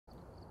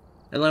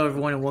Hello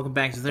everyone and welcome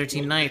back to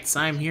 13 Nights.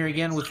 I'm here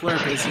again with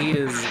Lerp as he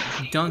is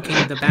dunking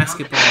the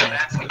basketball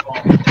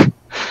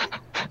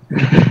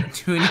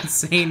to an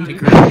insane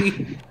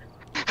degree.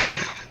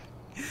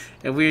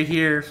 And we're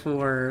here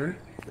for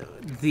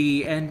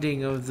the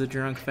ending of the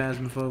drunk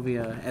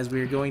Phasmophobia as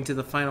we are going to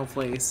the final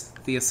place,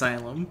 the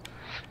asylum.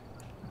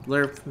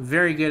 Lerp,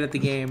 very good at the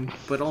game,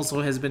 but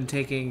also has been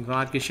taking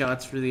vodka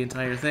shots for the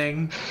entire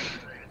thing.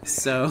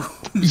 So,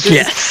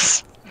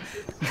 Yes!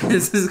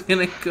 This is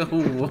gonna go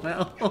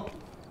well.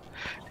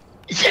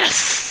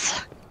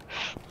 Yes!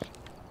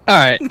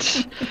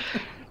 Alright.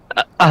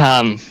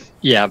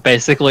 Yeah,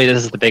 basically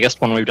this is the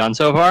biggest one we've done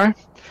so far.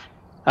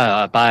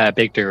 By a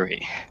big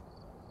degree.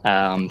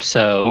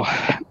 So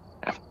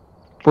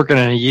we're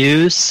gonna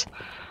use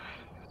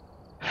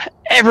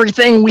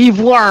everything we've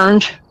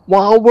learned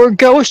while we're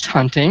ghost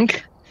hunting,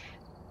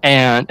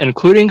 and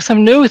including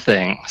some new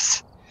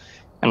things.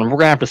 And we're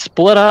gonna have to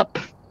split up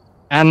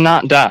and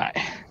not die.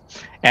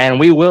 And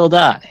we will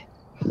die.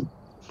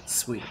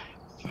 Sweet.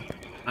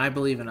 I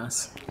believe in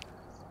us.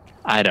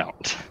 I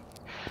don't.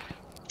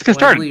 Let's get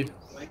started.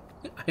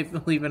 I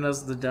believe in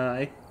us to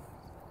die.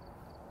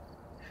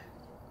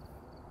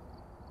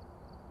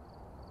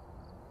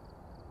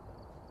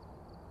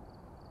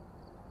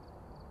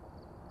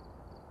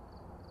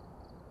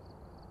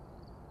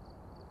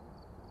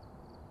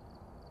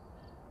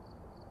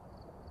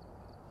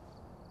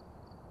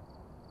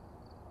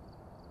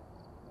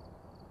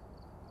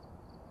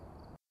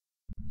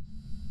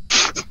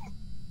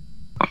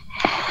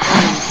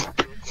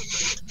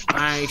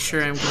 I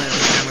sure am glad the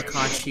camera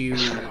caught you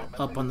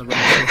up on the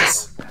wrong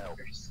place.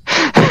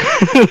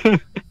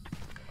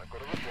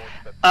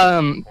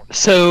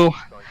 So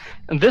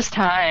this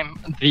time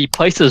the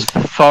place is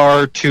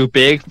far too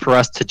big for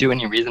us to do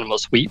any reasonable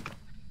sweep.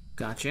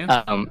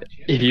 Gotcha.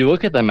 If you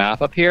look at the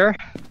map up here,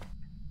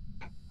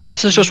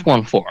 this is just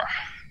one floor.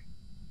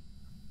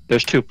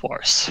 There's two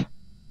floors.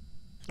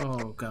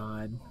 Oh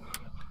god.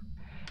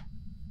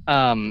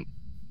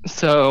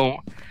 So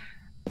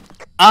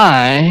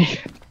I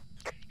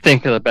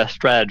think the best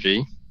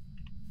strategy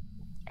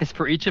is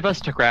for each of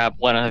us to grab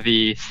one of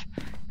these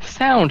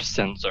sound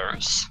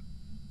sensors,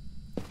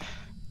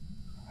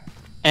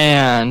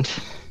 and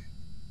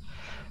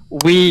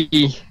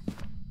we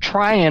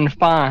try and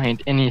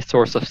find any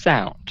source of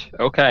sound.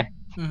 Okay.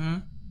 Mm-hmm.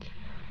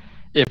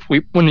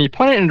 When we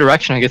point it in a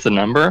direction and gets a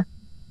number,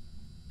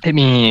 it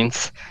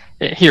means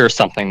it hears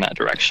something that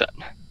direction.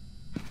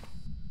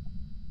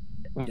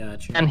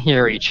 Gotcha. And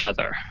hear each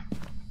other.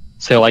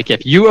 So, like,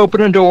 if you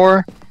open a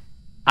door,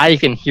 I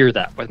can hear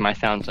that with my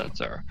sound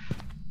sensor.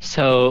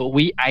 So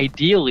we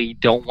ideally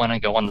don't want to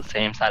go on the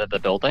same side of the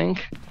building,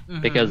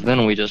 because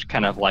then we just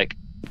kind of like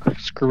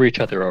screw each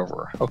other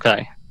over.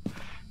 Okay.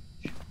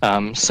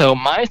 So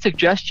my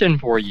suggestion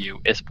for you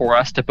is for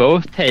us to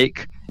both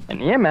take an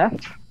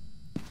EMF,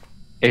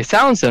 a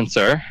sound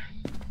sensor,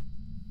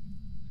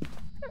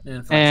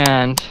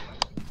 and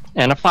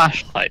a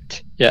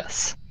flashlight.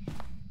 Yes.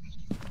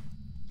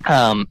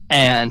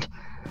 And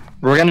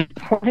we're gonna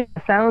point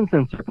the sound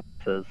sensor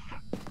places,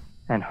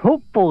 and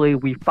hopefully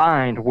we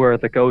find where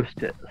the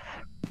ghost is.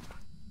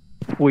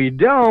 If we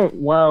don't,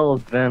 well,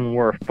 then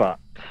we're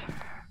fucked.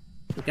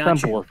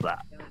 Simple as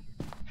that.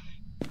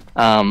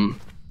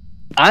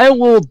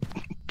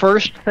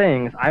 First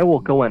things, I will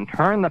go and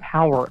turn the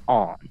power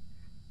on.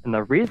 And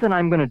the reason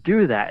I'm going to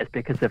do that is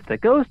because if the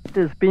ghost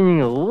is being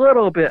a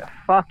little bit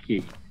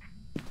fucky,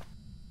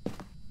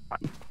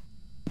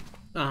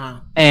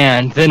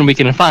 and then we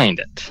can find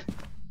it.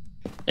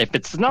 If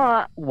it's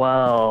not,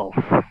 well,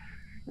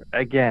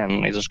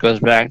 again, it just goes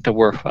back to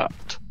we're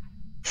fucked.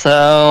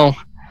 So,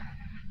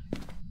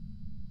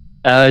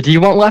 do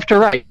you want left or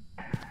right?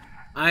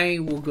 I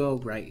will go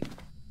right.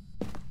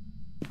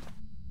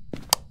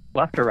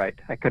 Left or right?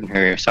 I couldn't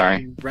hear you,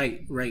 sorry.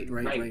 Right.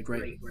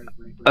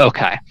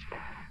 Okay.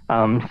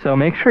 So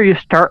make sure you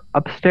start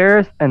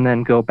upstairs and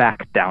then go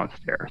back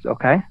downstairs,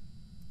 okay?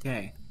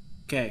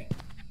 Okay.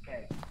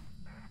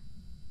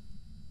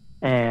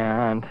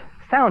 And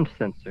sound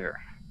sensor.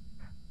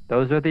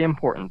 Those are the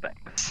important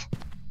things.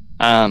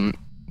 I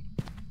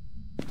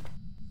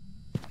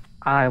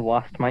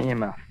lost my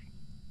EMF.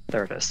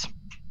 There it is.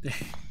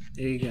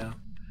 There you go.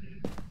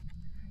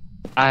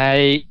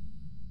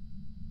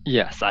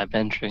 Yes, I've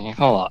been drinking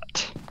a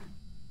lot.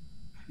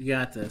 You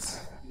got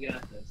this.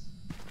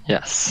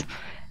 Yes.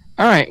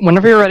 Alright,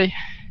 whenever you're ready.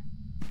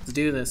 Let's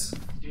do this.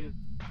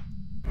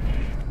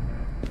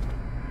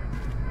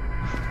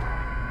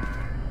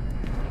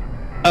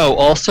 Oh,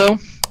 also,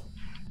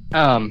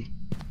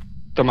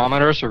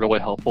 thermometers are really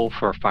helpful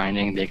for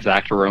finding the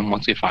exact room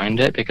once we find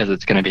it, because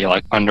it's going to be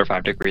like under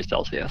 5 degrees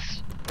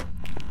Celsius.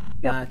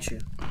 Gotcha.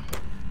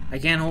 I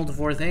can't hold the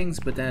 4 things,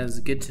 but that is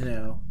good to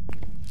know.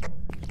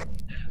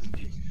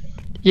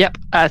 Yep,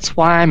 that's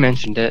why I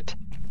mentioned it.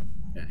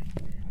 Okay.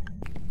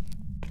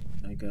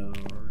 I go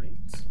right.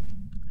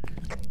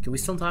 Can we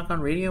still talk on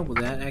radio? Will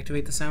that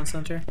activate the sound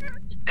center?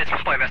 It's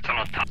probably best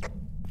on top.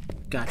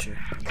 Gotcha.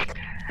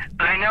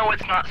 I know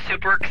it's not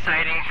super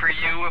exciting for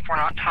you if we're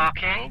not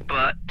talking,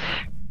 but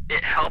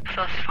it helps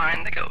us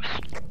find the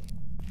ghost.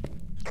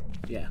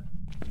 Yeah.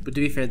 But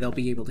to be fair, they'll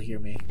be able to hear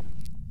me.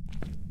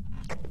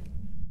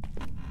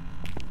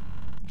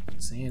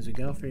 See, as we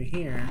go through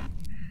here,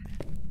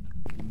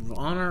 we're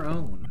on our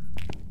own.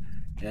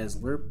 As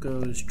Lerp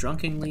goes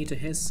drunkenly to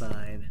his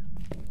side.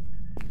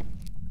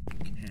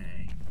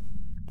 Okay.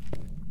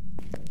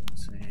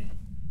 Let's see.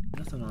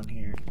 Nothing on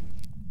here.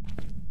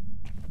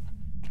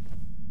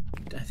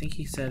 I think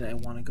he said I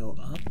want to go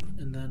up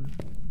and then...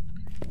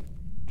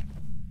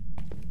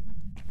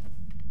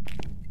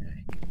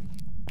 Okay.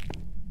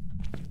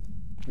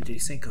 Or did he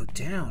say go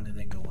down and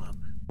then go up?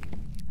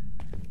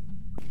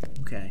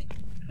 Okay.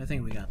 I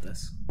think we got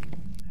this.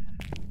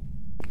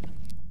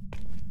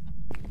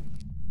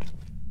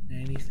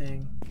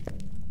 Anything?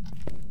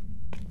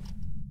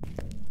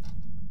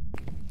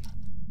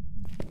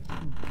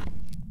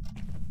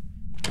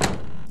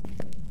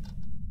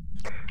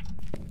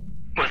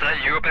 Was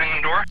that you opening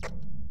the door?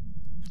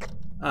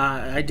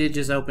 I did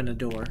just open a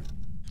door.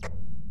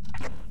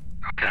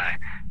 Okay. I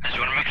just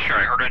want to make sure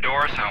I heard a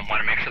door, so I want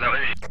to make sure that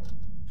was you.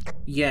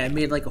 Yeah, it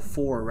made like a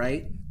 4,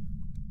 right?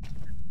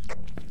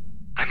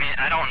 I mean,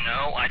 I don't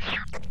know.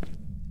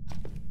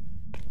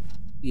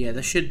 Yeah,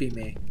 that should be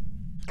me.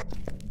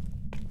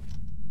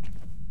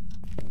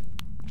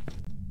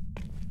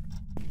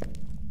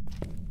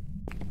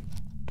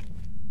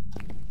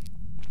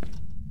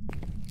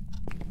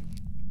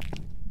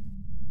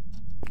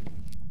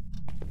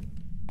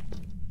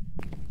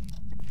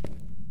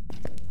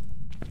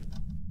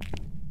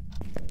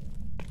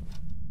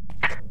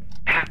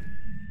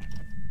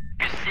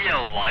 You see a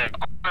light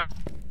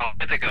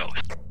with the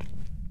ghost.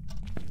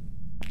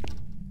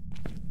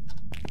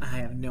 I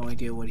have no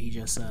idea what he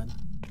just said.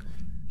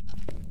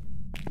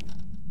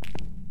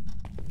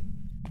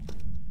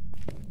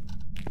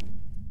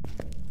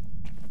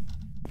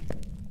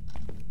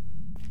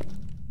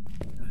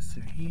 Go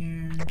through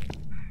here.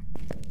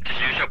 Did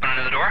you just open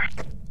another door?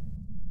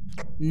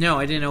 No,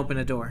 I didn't open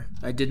a door.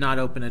 I did not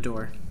open a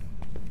door.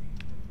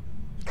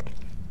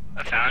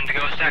 I found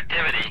ghost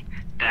activity.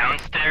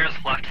 Downstairs,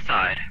 left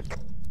side.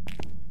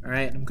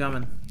 Alright, I'm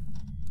coming.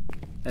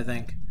 I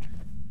think.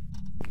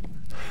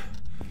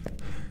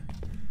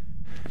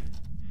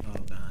 Oh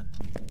god.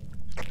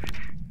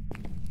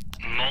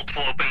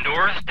 Multiple open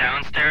doors.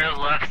 Downstairs,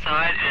 left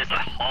side is a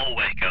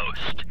hallway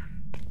ghost.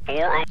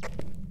 4 open.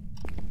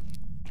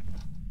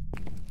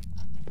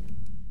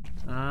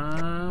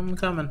 I'm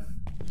coming.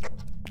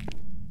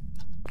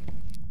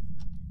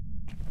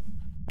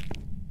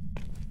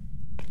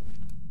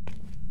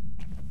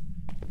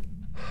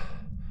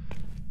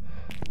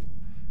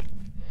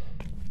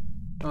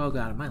 Oh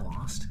god, am I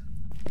lost?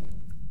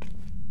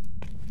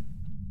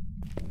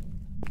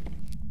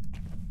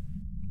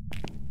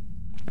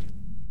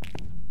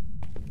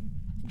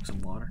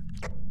 Some water.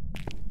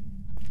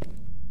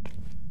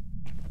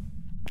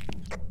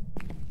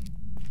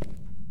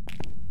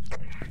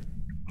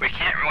 We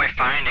can't really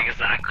find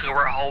exactly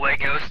where hallway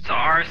ghosts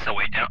are, so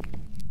we don't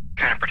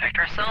kind of protect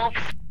ourselves,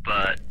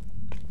 but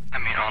I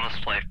mean,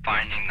 honestly,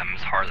 finding them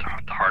is the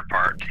hard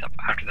part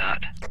after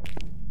that.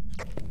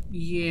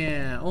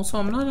 Yeah, also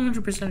I'm not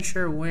 100%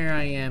 sure where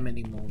I am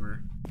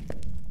anymore.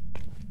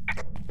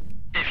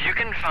 If you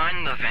can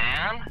find the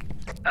van,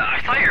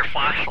 I saw your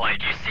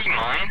flashlight. Do you see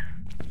mine?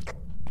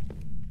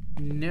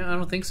 No, I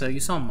don't think so. You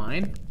saw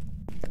mine?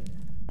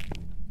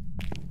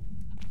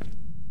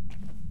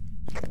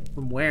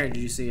 From where did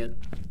you see it?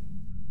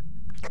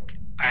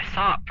 I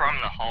saw it from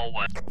the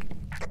hallway.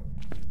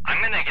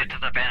 I'm gonna get to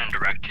the van and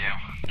direct you.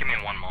 Give me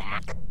one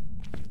moment.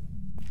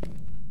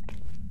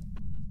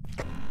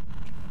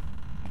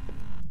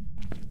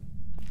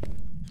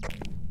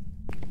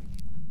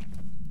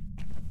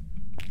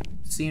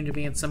 Seemed to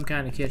be in some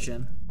kind of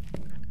kitchen.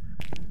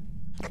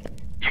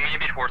 You may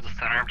be towards the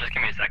center. Just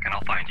give me a second.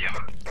 I'll find you.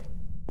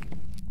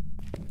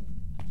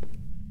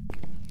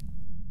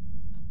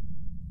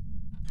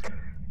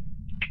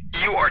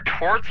 You are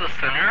towards the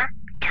center.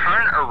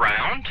 Turn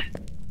around.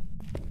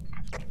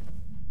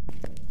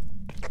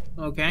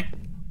 Okay.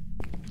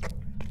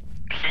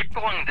 Keep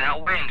going that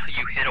way until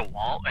you hit a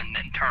wall and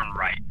then turn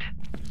right.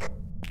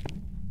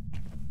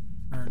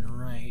 Turn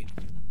right.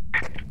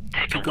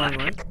 Take Keep a going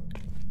left. right.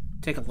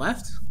 Take a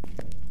left?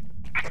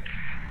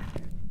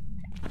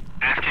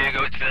 After you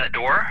go through that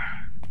door,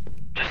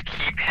 just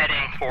keep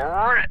heading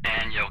forward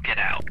and you'll get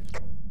out.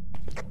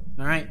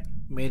 Alright,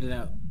 made it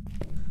out.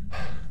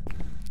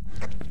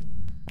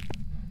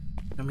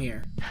 I'm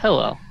here.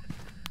 Hello.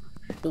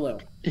 Hello.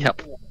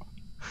 Yep.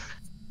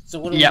 So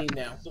what do we need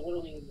now?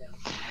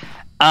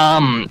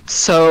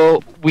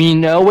 So we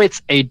know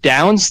it's a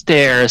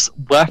downstairs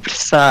left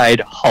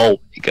side hallway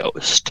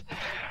ghost.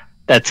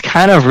 That's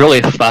kind of really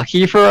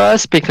fucky for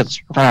us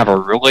because we're gonna have a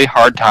really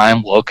hard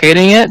time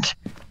locating it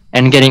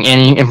and getting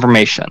any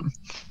information.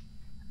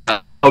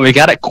 But we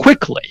got it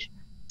quickly,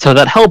 so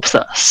that helps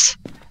us.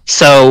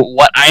 So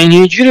what I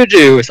need you to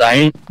do is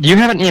you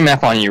have an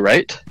EMF on you,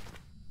 right?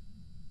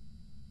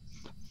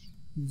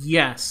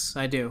 Yes,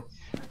 I do.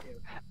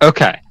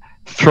 Okay.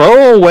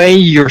 throw away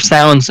your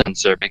sound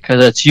sensor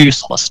because it's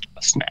useless to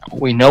us now.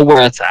 We know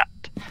where it's at.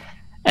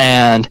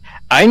 And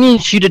I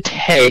need you to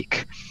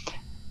take...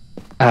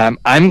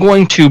 I'm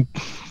going to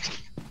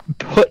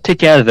put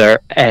together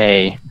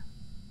a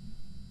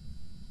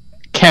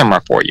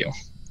camera for you.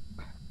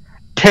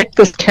 Take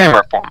this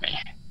camera for me.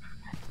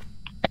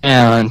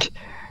 And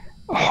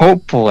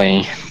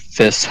hopefully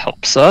this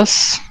helps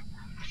us.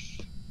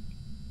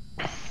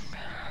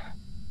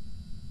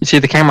 You see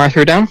the camera I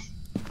threw down?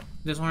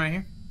 This one right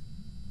here?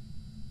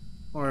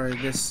 Or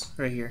this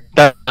right here?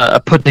 That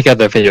put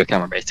together video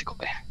camera,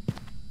 basically.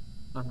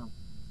 Uh-huh.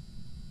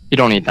 You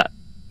don't need that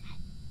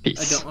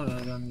piece. I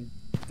don't need...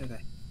 Okay.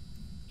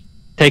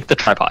 Take the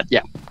tripod.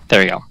 Yeah,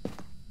 there you go.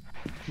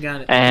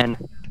 Got it. And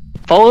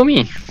follow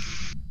me.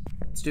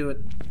 Let's do it.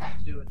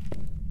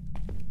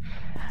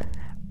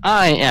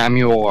 I am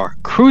your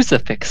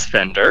crucifix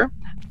vendor.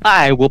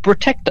 I will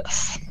protect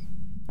us.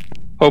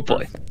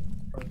 Hopefully.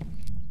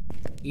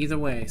 Either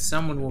way,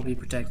 someone will be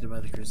protected by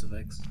the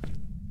crucifix.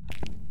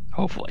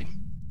 Hopefully.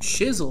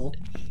 Shizzle?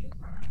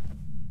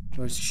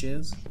 Where's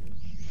Shiz?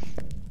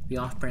 The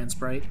off-brand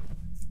Sprite?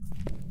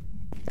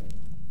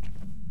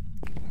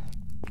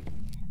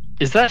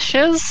 Is that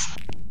Shiz?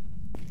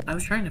 I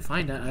was trying to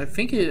find out. I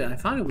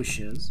thought it was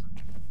Shiz.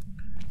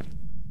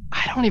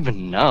 I don't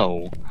even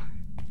know.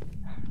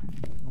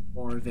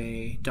 More of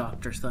a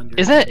Dr. Thunder.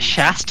 Isn't it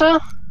Shasta?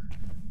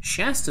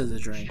 Shasta's a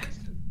drink.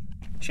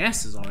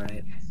 Shasta's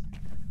alright.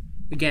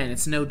 Again,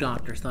 it's no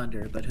Dr.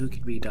 Thunder, but who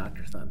could be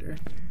Dr. Thunder?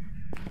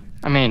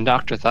 I mean,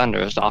 Dr. Thunder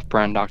is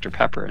off-brand Dr.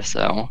 Pepper,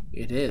 so...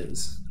 It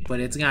is,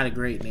 but it's got a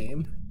great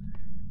name.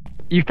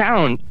 You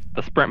found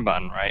the sprint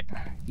button, right?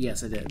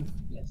 Yes, I did.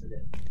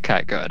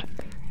 Okay, good.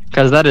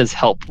 Because that is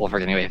helpful for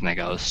getting away from the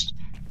ghost.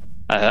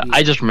 Yeah.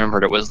 I just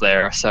remembered it was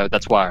there, so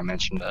that's why I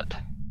mentioned it.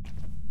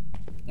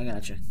 I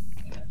gotcha.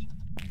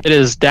 It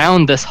is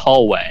down this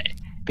hallway,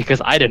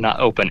 because I did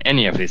not open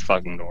any of these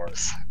fucking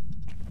doors.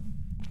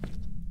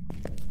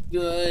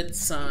 Good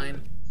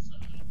sign.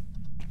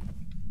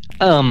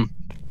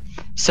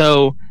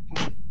 So,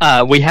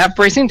 we have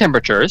freezing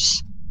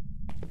temperatures.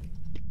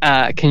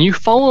 Can you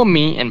follow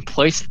me and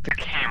place the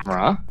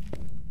camera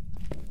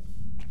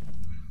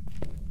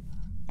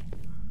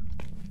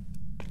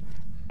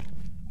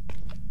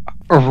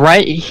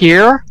right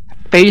here,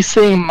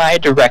 facing my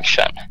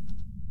direction?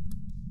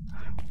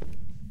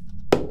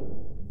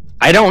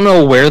 I don't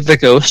know where the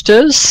ghost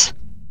is,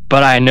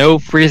 but I know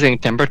freezing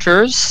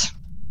temperatures.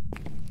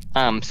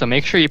 So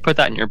make sure you put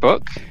that in your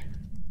book.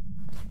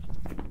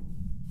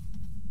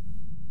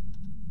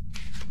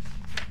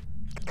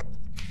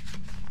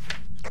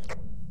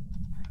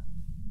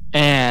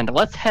 And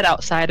let's head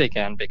outside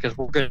again because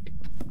we're good.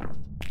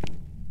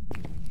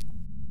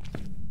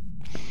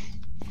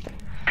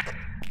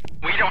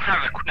 We don't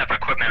have enough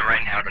equipment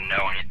right now to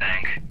know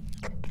anything.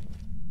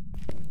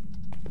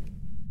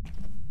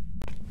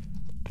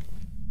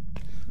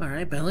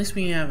 Alright, but at least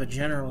we have a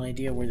general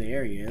idea where the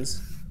area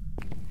is.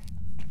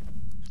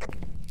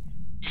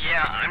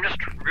 Yeah, I'm just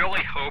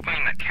really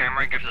hoping the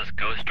camera gives us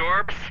ghost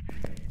orbs.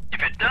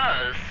 If it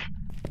does,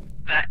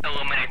 that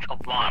eliminates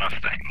a lot of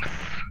things.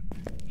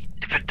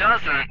 If it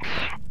doesn't,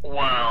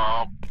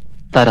 well...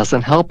 That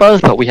doesn't help us,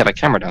 but we have a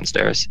camera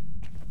downstairs.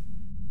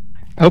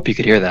 I hope you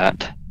could hear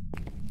that.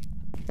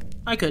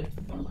 I could.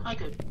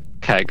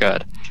 Okay,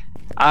 good.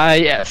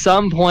 I, at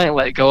some point,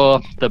 let go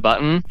of the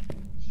button.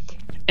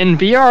 In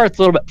VR, it's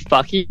a little bit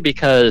fucky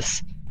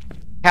because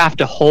I have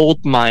to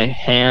hold my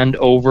hand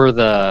over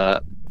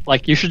the...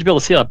 Like, you should be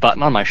able to see a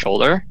button on my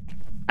shoulder.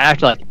 I have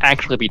to, like,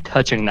 actually be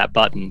touching that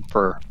button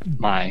for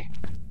my...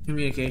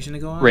 Communication to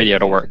go on? Radio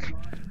to work.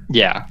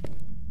 Yeah.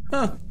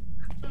 Huh.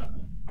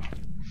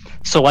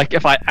 So, like,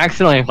 if I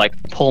accidentally, like,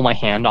 pull my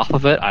hand off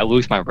of it, I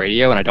lose my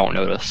radio and I don't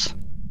notice.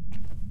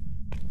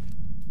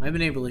 I've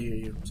been able to hear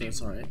you, so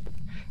it's alright.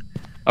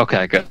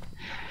 Okay, good.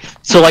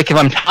 So, like, if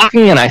I'm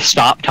talking and I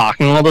stop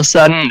talking all of a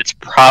sudden, it's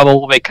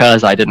probably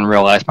because I didn't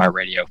realize my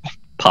radio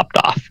popped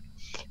off.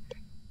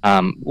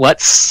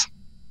 Let's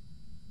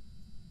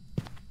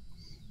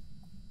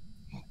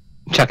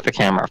check the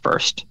camera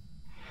first.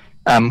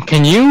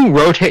 Can you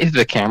rotate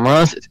the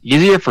cameras? It's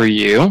easier for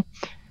you.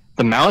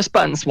 The mouse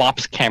button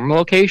swaps camera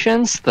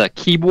locations. The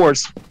keyboard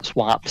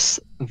swaps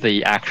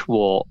the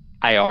actual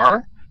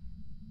IR.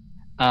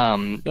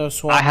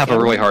 I have a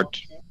really hard...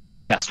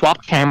 Yeah,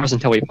 swap cameras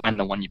until we find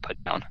the one you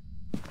put down.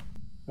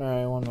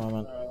 Alright, one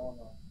moment.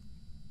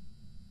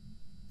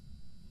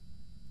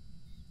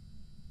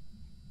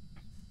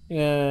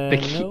 Yeah,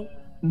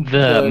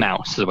 The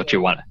mouse is what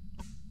you want.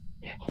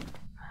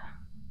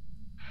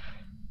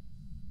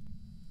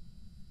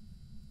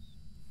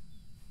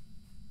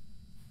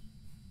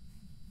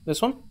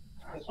 This one?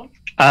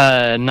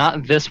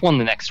 Not this one,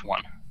 the next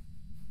one.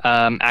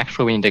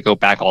 Actually, we need to go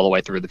back all the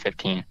way through the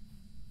 15.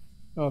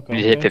 Okay. We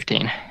need to hit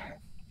 15.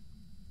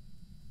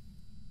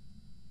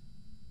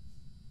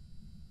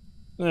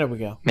 There we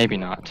go. Maybe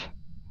not.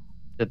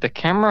 Did the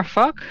camera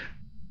fuck?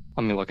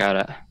 Let me look at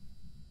it.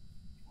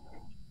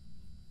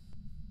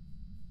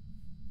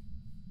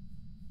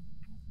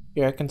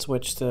 Yeah, I can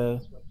switch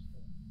to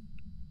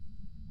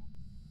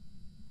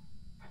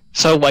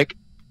So, like,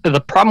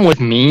 the problem with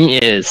me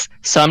is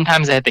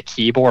sometimes I hit the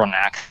keyboard on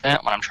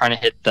accident when I'm trying to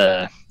hit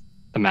the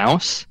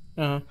mouse.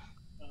 Uh-huh.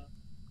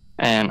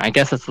 And I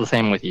guess it's the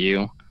same with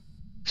you.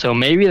 So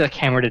maybe the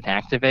camera didn't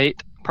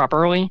activate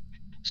properly.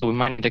 So we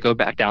might need to go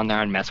back down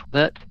there and mess with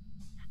it.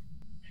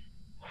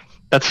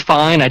 That's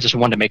fine. I just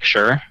wanted to make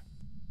sure.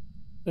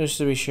 Just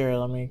to be sure,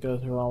 let me go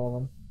through all of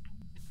them.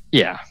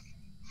 Yeah.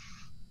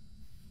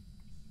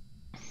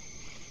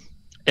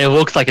 It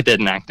looks like it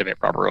didn't activate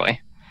properly.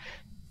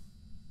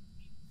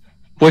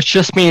 Which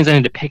just means I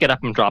need to pick it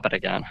up and drop it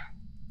again.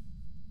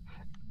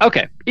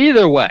 Okay,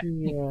 either way.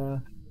 Yeah.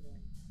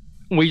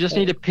 We just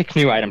need to pick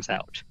new items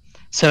out.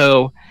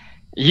 So,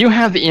 you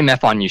have the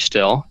EMF on you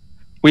still.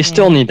 We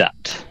still need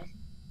that.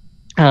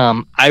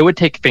 I would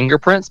take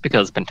fingerprints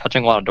because I've been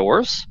touching a lot of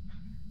doors.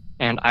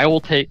 And I will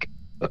take...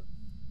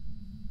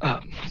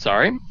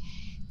 sorry.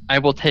 I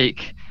will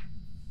take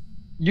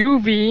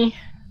UV...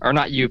 Or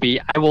not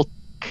UV. I will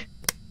take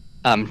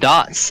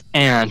dots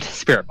and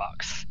spirit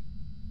box.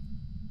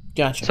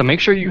 Gotcha. So make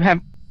sure you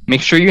have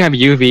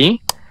UV,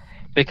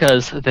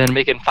 because then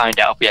we can find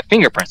out if we have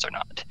fingerprints or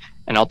not.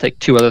 And I'll take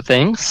 2 other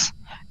things.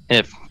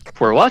 If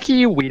we're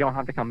lucky, we don't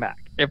have to come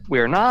back. If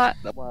we're not,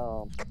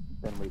 well,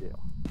 then we do.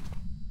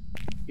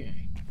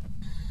 Okay.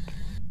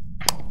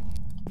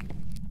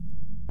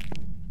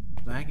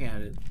 Back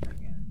at it.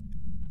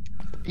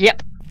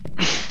 Yep.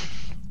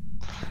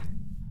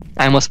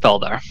 I almost fell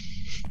there.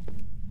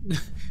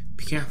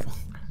 Be careful.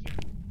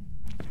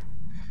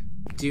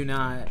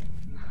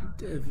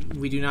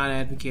 We do not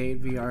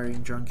advocate VR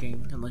and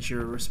drunking unless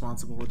you're a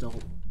responsible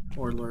adult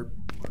or Lerp.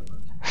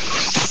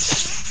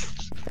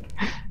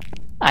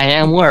 I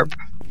am Lerp.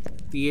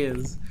 He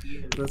is.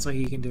 That's why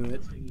he can do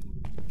it.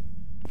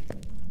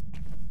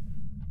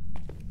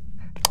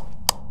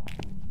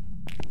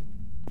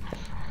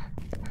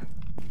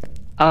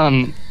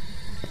 I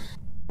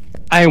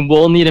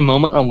will need a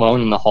moment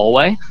alone in the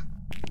hallway.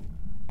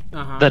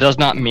 Uh-huh. That does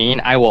not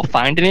mean I will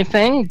find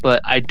anything,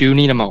 but I do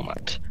need a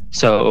moment.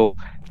 So,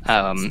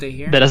 Stay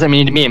here? that doesn't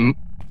mean to me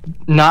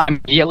not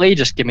immediately,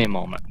 just give me a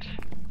moment.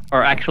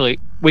 Or actually,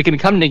 we can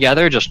come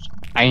together, just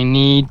I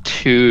need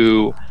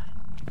to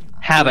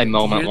have a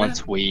moment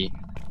once we...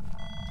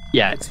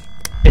 Yeah,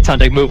 it's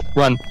hunting. Move,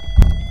 run.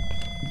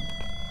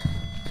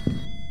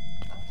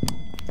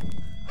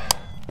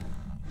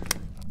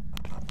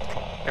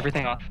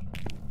 Everything off.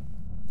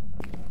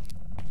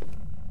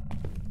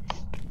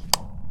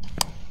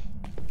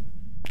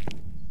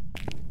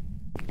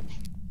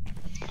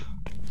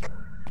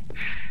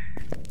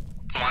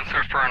 Once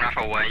we're far enough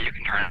away, you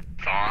can turn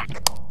it on.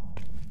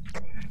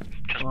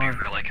 Just be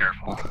really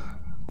careful.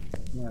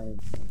 Right.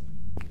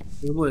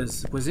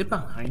 Was it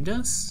behind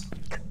us?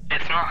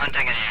 It's not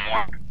hunting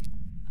anymore.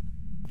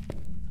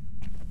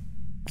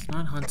 It's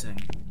not hunting.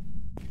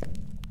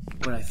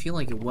 But I feel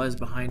like it was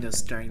behind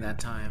us during that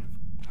time.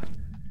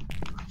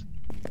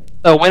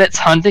 So when it's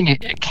hunting,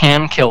 it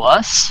can kill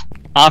us,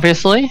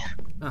 obviously.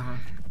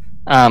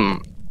 Uh-huh.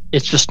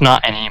 It's just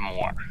not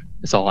anymore,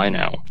 is all I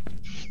know.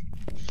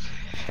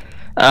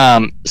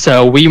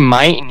 So we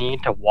might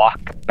need to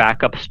walk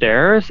back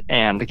upstairs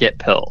and get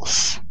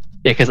pills.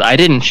 Because I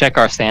didn't check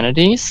our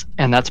sanities,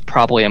 and that's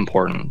probably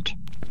important.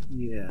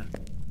 Yeah.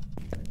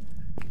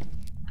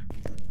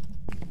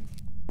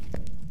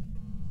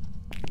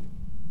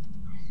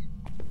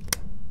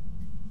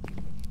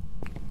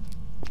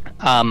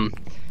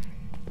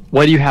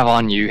 What do you have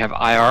on you? You have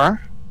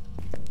IR?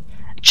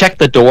 Check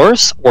the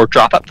doors, or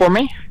drop it for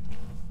me,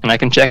 and I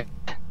can check.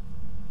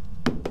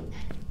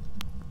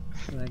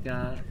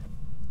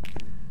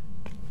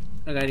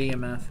 I got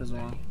EMF as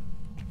well.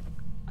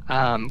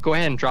 Go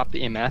ahead and drop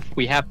the EMF.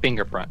 We have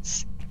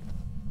fingerprints.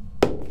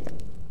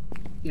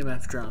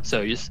 EMF drop.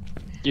 So you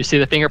see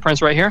the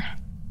fingerprints right here?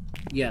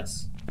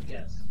 Yes.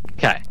 Yes.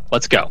 Okay,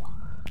 let's go.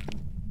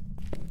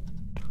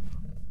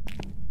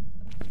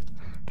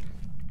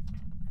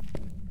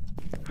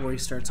 Before he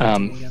starts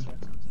hunting again.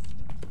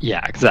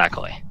 Yeah,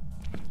 exactly.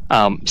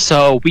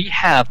 So we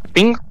have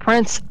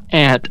fingerprints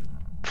and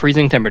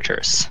freezing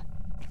temperatures.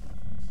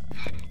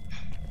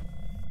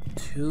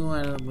 2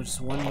 out of which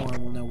one more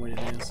we'll know what it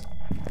is.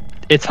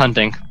 It's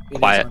hunting. It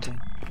Quiet. is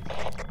hunting.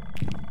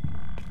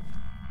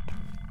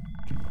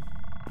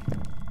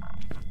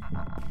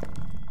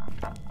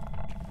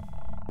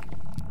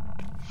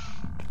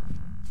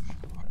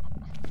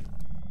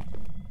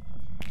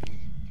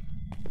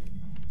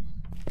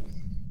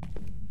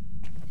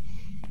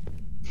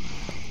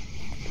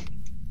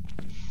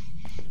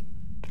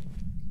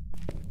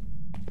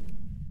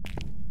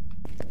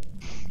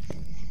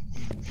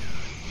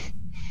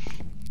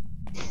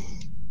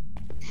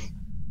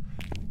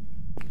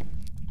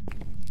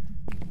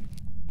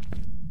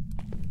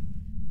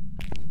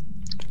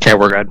 Okay,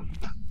 we're good.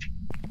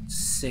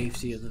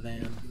 Safety of the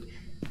van.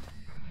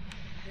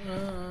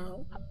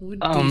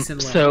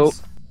 Decent So,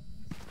 levels.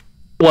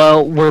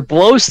 well, we're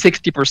below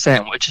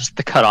 60%, which is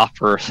the cutoff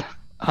for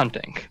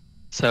hunting.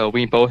 So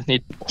we both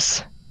need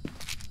pills.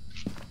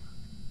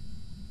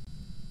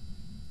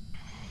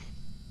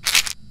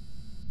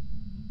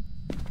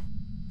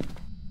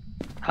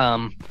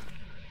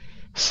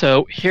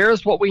 So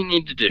here's what we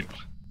need to do.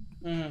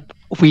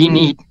 Mm-hmm. We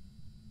need.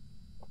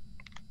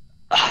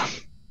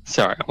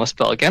 Sorry, I almost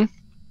spell again.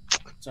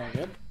 It's all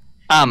good.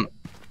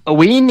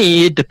 We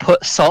need to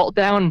put salt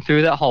down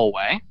through that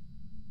hallway.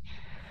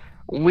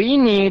 We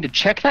need to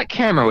check that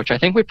camera, which I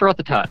think we forgot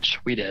to touch.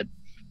 We did.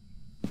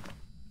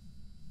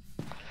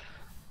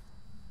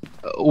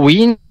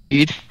 We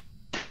need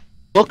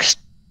books.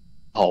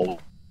 Oh.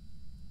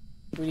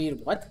 We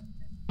need what?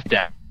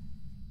 Yeah.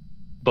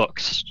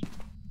 Books.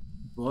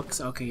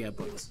 Books? Okay, yeah,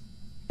 books.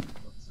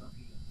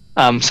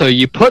 So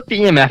you put the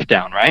EMF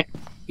down, right?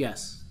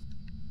 Yes.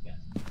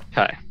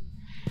 Okay.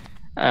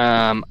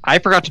 I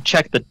forgot to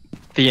check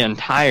the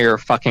entire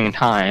fucking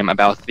time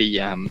about the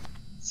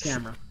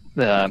Camera.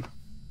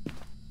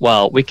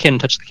 Well, we can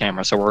touch the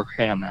camera, so we're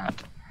okay on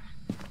that.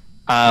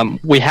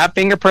 We have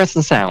fingerprints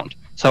and sound.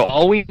 So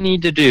all we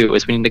need to do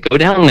is we need to go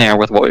down there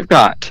with what we've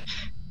got.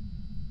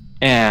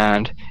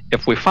 And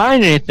if we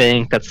find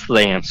anything, that's the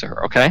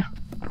answer, okay?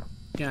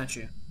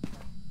 Gotcha.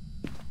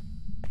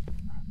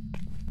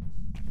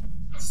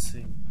 Let's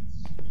see.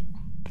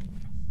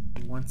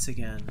 Once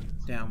again,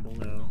 down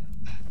below.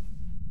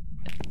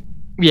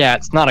 Yeah,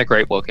 it's not a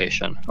great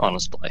location,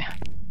 honestly.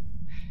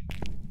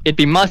 It'd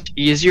be much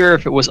easier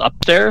if it was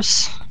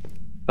upstairs,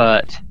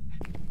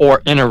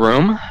 or in a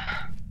room.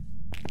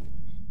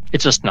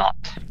 It's just not.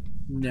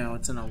 No,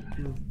 it's in a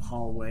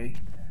hallway.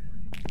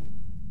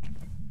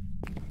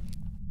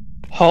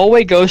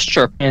 Hallway ghost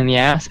sharp in the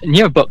ass, and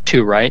you have a book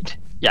too, right?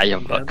 Yeah, you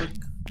have a book.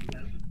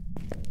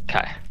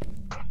 Okay.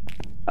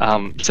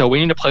 So we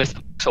need to place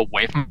the books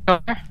away from each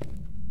other,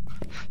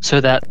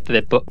 so that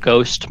the book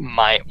ghost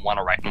might want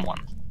to write in one.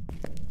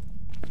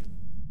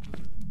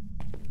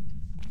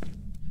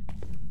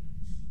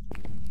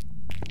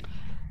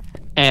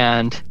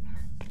 And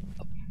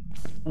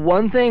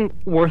one thing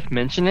worth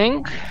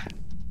mentioning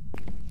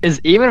is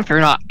even if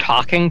you're not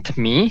talking to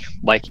me,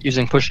 like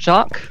using push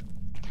talk,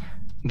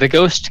 the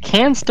ghost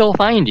can still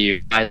find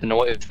you by the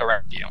noise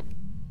around you.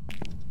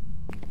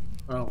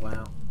 Oh,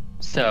 wow.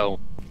 So,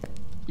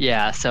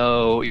 yeah,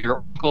 so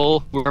your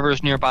uncle,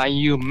 whoever's nearby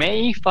you,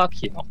 may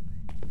fuck you.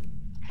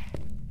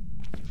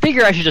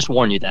 Figure I should just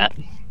warn you that.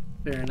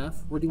 Fair enough.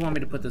 Where do you want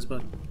me to put this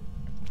book?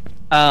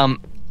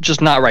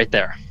 Just not right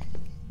there.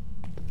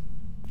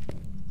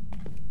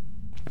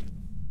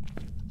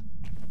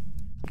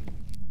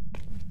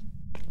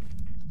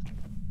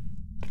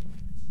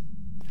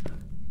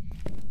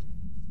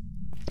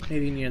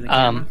 Maybe near the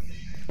camera?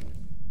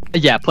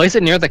 Yeah, place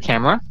it near the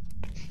camera.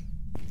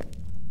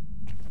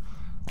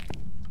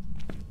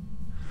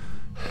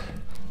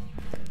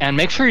 And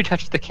make sure you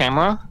touch the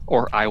camera,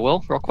 or I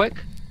will, real quick.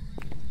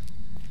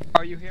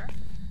 Are you here?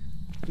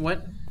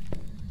 What?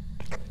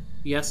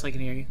 Yes, I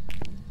can hear you.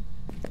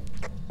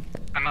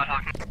 I'm not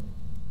talking.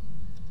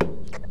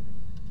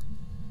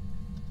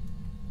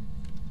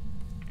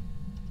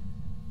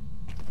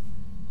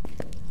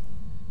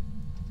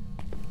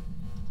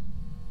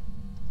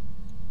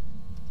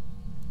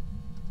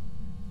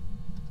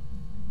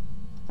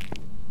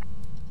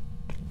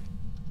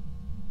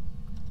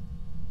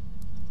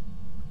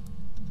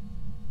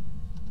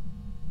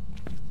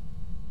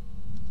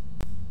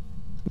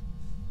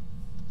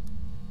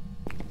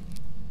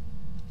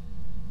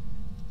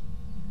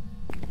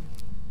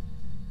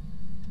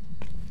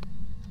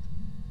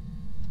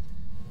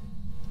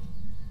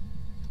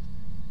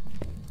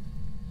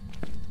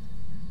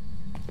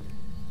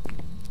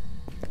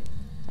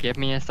 Give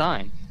me a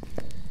sign.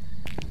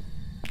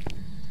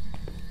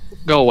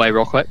 Go away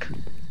real quick.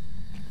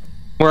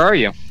 Where are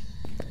you?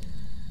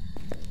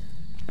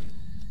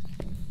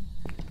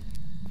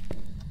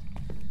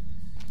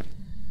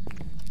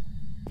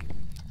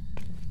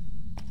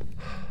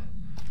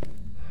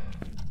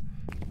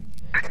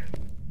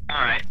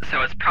 Alright,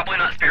 so it's probably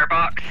not spirit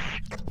box.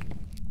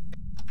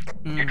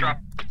 You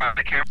dropped by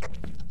the camera.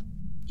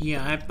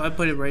 Yeah, I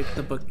put it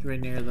the book right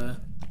near the...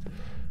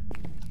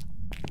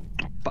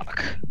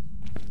 Fuck.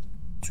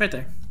 It's right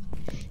there.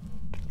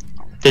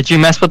 Did you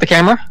mess with the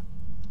camera?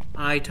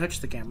 I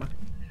touched the camera,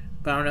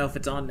 but I don't know if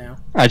it's on now.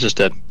 I just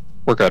did.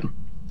 We're good.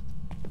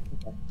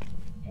 Okay.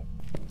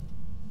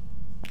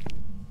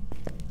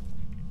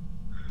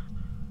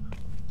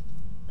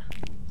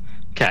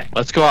 Okay,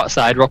 let's go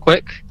outside real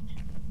quick.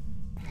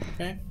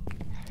 Okay.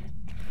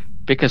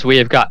 Because we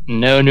have got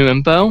no new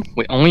info.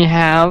 We only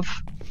have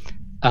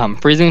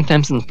freezing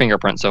temps and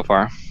fingerprints so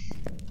far.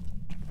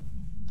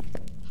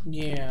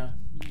 Yeah.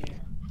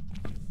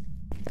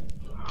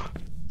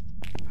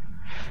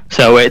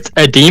 So it's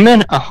a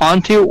demon, a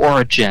Hantu, or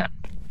a Jinn.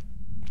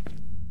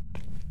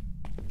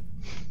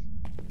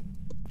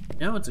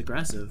 No, it's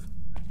aggressive.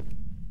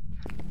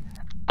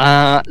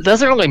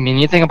 Doesn't really mean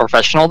anything. A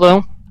professional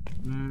though.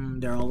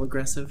 They're all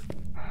aggressive.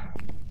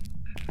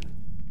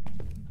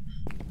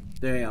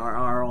 They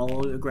are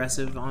all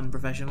aggressive on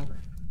professional.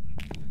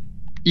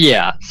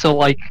 Yeah. So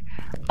like,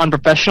 on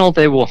professional,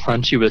 they will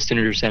hunt you as soon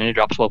as your sanity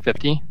drops below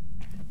 50.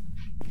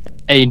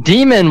 A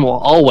demon will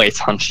always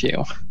hunt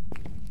you.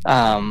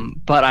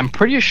 But I'm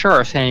pretty sure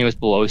our sanity was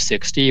below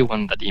 60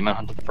 when the demon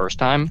hunted the first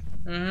time.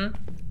 Mm-hmm.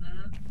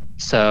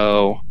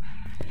 So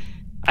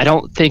I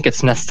don't think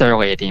it's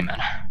necessarily a demon.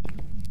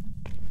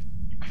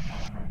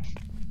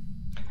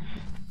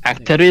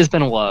 Activity has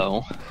been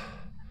low.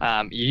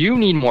 You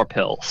need more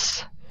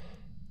pills.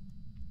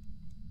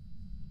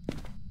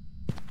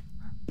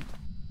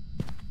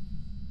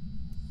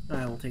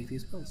 I will take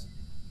these pills.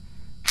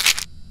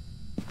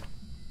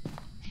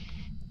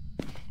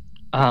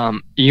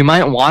 You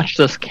might watch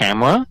this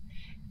camera.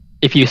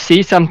 If you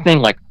see something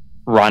like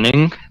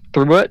running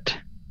through it,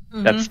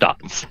 that's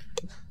dots.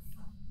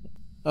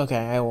 Okay,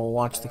 I will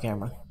watch the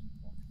camera.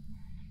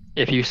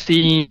 If you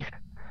see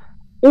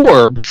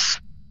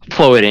orbs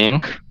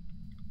floating,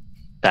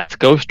 that's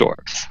ghost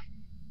orbs.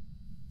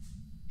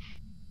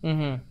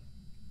 Mm-hmm.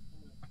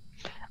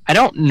 I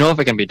don't know if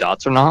it can be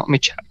dots or not. Let me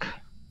check.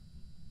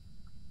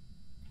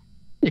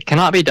 It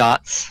cannot be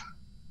dots.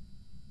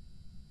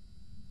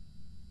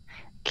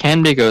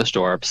 Can be ghost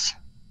orbs.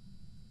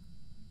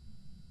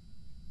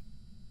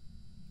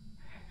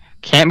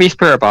 Can't be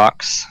spirit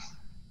box.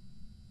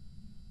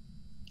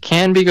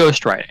 Can be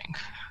ghost writing.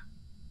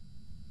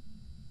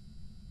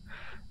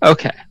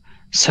 Okay,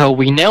 so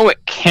we know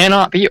it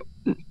cannot be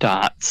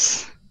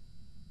dots.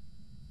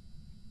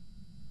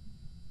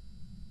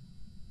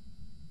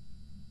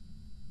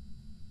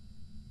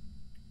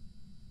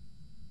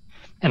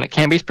 And it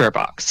can't be spirit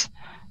box.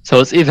 So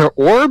it's either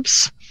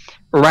orbs,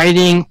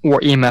 writing,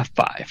 or EMF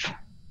 5.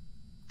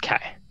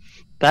 Okay,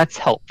 that's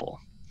helpful.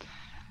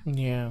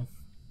 Yeah.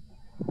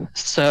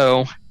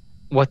 So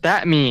what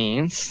that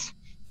means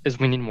is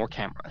we need more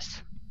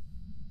cameras.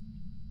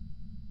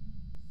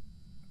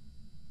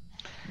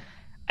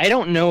 I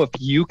don't know if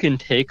you can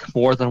take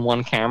more than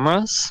one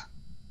cameras.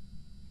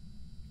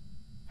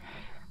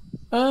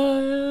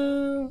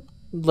 Like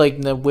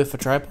with a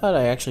tripod?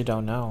 I actually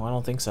don't know. I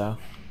don't think so.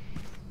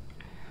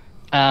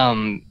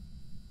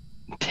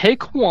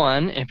 Take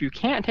one. If you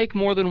can't take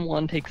more than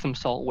one, take some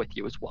salt with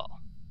you as well.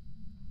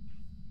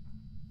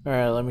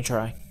 Alright, let me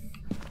try.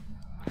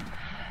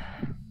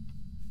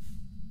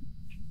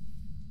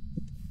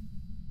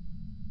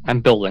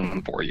 I'm building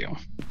them for you.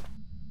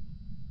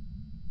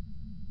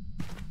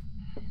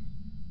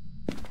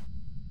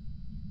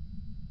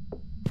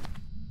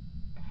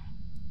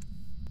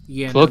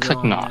 Yeah, Looks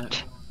like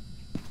not.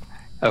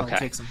 Okay.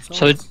 Take some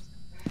salt.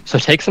 So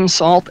take some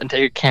salt and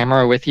take a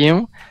camera with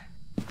you.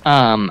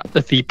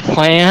 The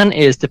plan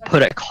is to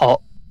put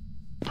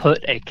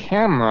a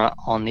camera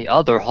on the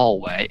other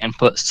hallway and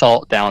put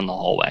salt down the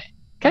hallway.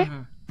 Okay?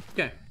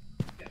 Okay.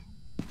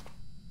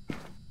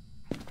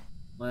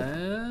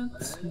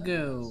 Let's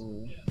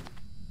go.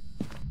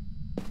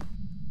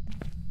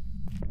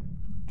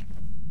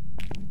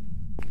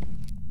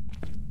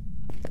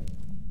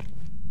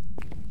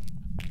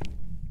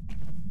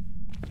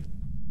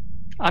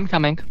 I'm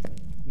coming.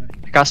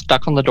 I got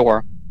stuck on the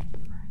door.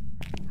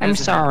 I'm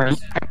sorry.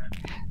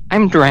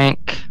 I'm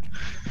drank.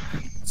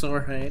 It's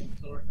alright.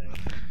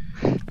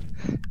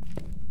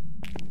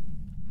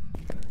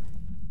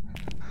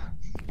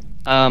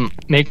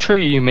 Make sure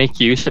you make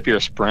use of your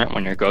sprint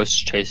when your ghost is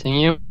chasing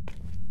you.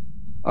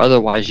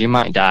 Otherwise, you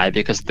might die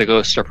because the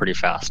ghosts are pretty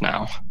fast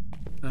now.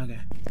 Okay.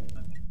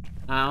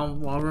 I'll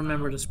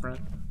remember to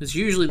sprint. It's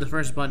usually the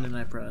first button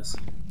I press.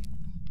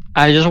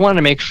 I just wanted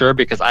to make sure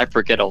because I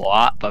forget a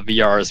lot, but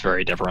VR is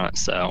very different,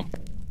 so...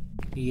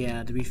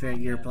 Yeah, to be fair,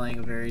 you're playing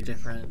a very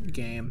different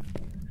game.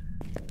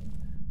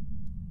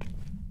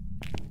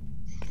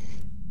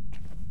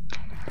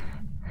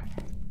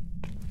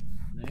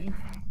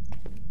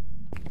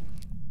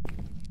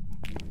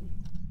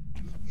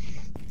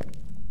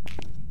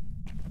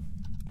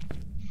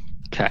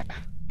 Okay.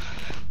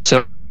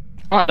 So...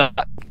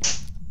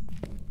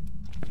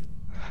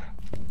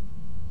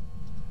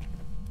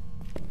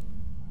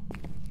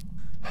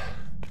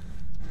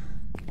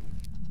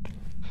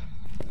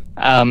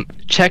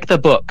 check the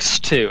books,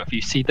 too, if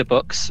you see the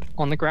books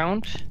on the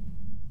ground.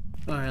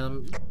 Alright,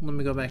 let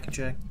me go back and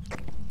check.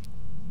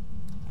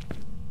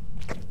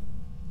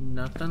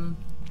 Nothing.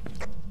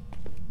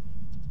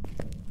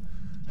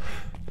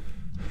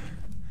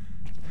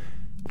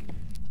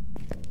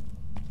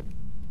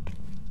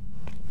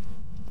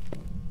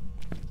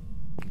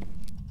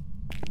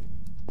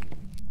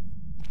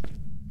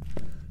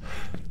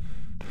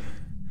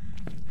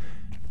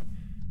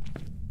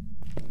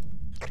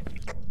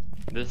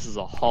 This is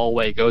a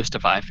hallway ghost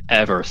if I've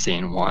ever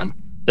seen one.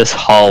 This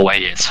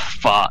hallway is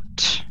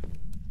fucked.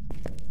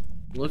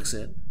 Looks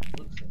it.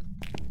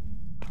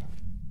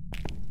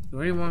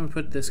 Where do you want me to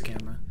put this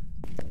camera?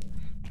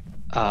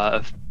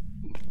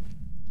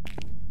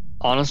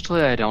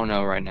 Honestly, I don't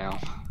know right now.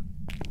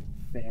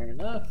 Fair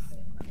enough.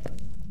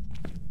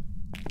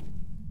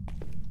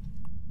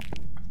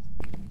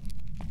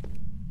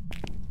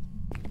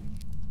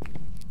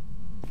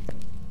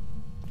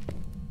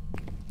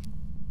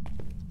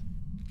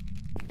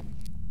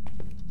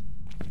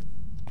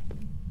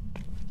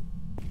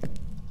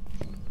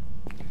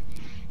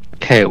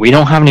 Okay, we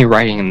don't have any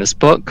writing in this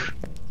book.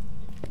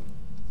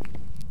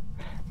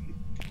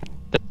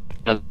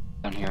 Down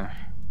here.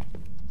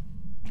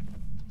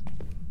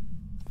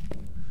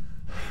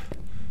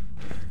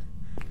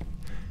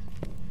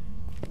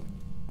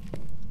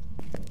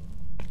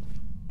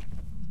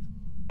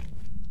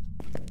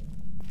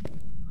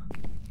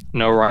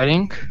 No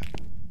writing?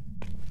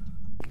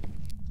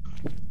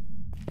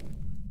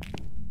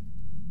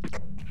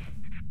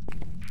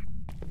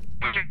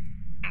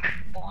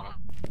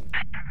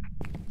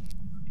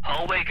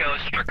 Hallway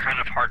ghosts are kind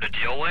of hard to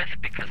deal with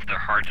because they're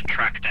hard to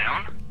track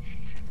down.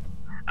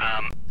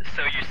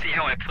 So you see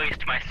how I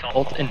placed my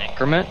salt In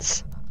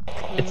increments?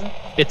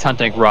 It's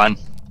hunting. Run.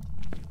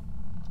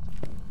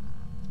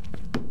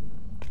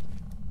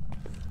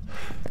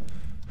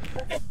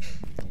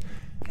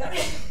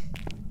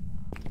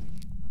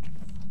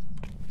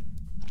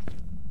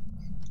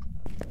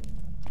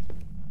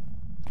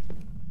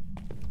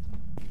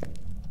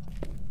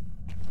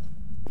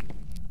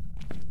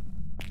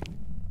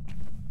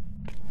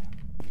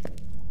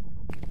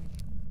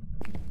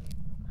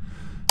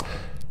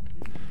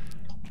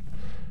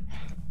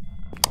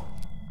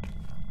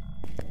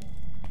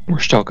 We're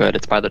still good.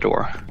 It's by the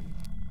door.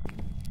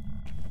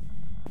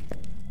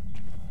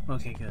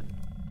 Okay, good.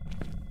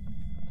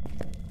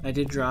 I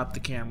did drop the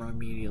camera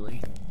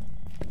immediately.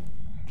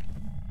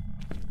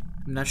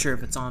 I'm not sure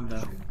if it's on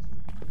though.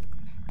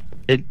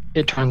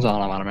 It turns on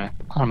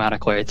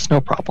automatically. It's no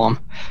problem.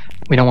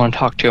 We don't want to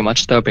talk too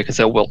much though because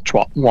it will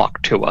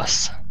walk to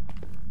us.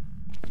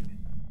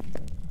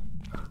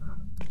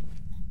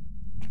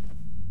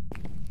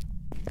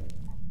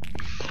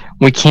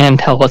 We can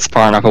tell it's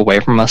far enough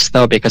away from us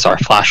though because our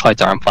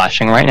flashlights aren't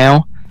flashing right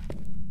now.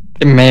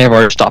 It may have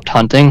already stopped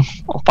hunting.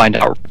 I'll find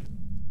out.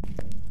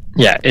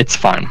 Yeah, it's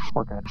fine.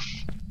 We're good.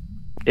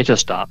 It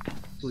just stopped.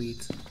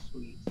 Sweet.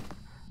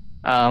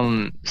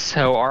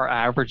 So our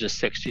average is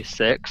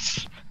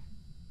 66.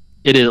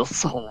 It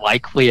is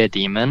likely a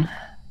demon.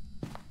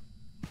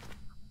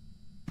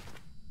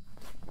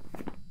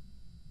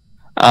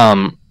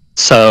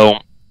 So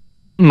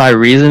my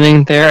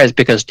reasoning there is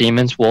because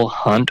demons will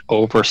hunt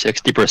over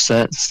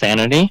 60%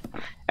 sanity.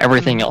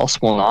 Everything else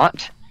will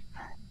not.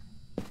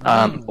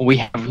 We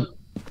have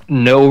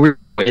no way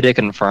to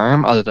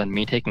confirm other than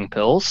me taking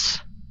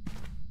pills.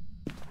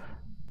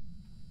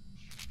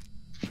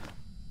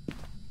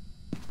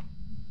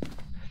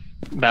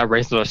 That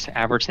raises our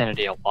average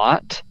sanity a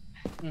lot.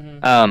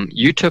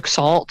 You took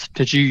salt.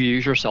 Did you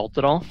use your salt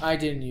at all? I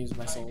didn't use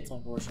my salt,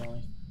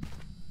 unfortunately.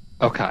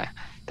 Okay,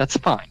 that's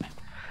fine.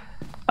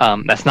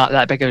 That's not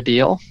that big of a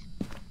deal.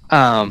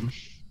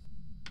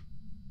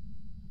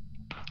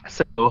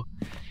 So,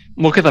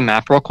 look at the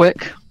map real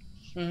quick.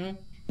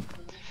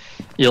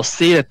 You'll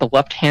see that the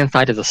left-hand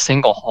side is a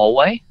single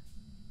hallway.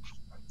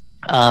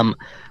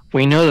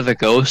 We know that the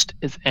ghost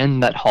is in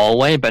that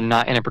hallway, but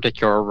not in a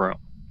particular room.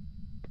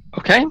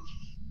 Okay?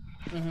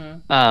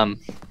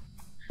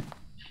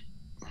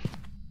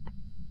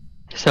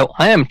 So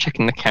I am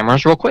checking the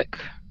cameras real quick.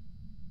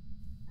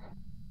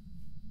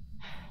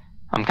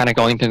 I'm kind of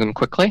going through them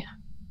quickly.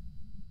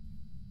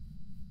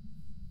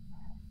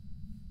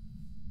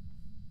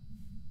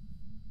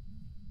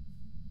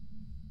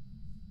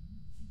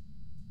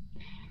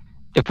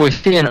 If we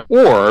see an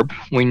orb,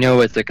 we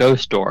know it's a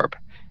ghost orb,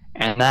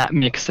 and that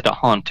makes it a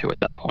Hantu at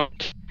that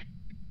point.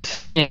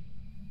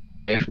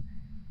 If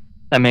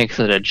that makes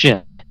it a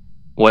Jinn,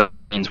 what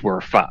means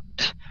we're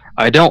fucked.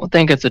 I don't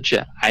think it's a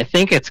Jinn. I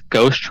think it's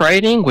ghost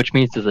trading, which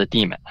means it's a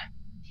demon.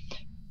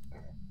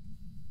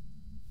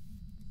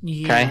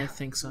 Yeah, okay? I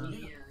think so.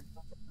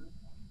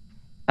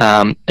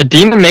 A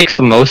demon makes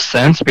the most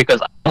sense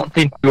because I don't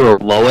think we were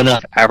low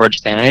enough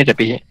average sanity to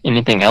be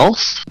anything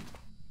else.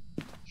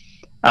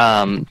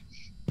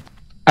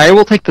 I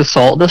will take the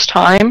salt this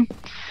time.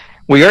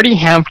 We already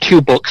have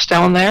 2 books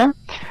down there.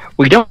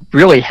 We don't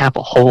really have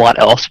a whole lot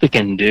else we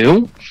can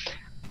do.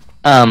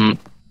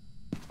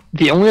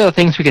 The only other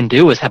things we can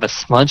do is have a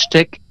smudge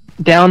stick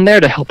down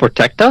there to help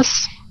protect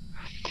us.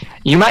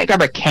 You might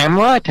grab a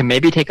camera to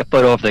maybe take a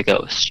photo of the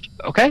ghost,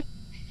 okay?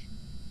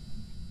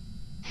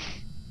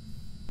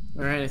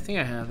 Alright, I think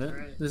I have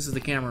it. This is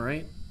the camera,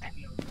 right?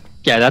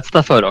 Yeah, that's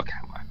the photo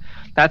camera.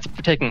 That's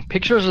for taking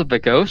pictures of the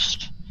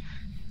ghost.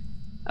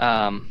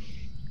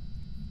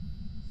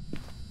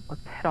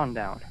 Let's head on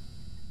down.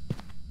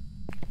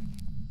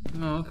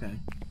 Oh, okay.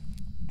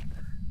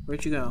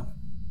 Where'd you go?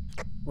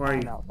 Where are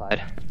you?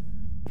 Outside.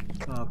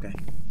 Oh, okay.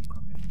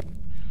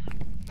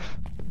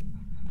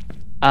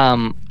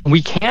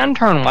 We can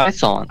turn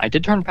lights on. I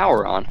did turn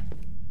power on.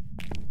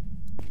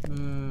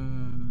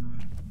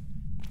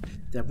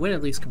 That would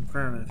at least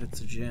confirm if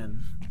it's a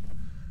Jinn.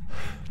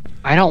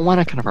 I don't want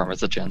to confirm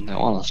it's a Jinn, though,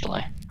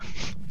 honestly.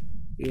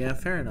 Yeah,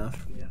 fair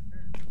enough.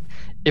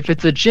 If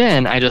it's a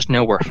Jinn, I just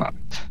know we're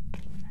fucked.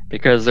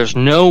 Because there's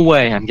no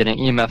way I'm getting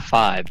EMF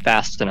 5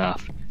 fast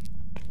enough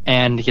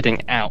and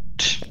getting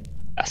out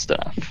fast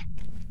enough.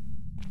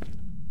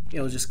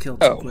 It'll just kill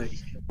too quick.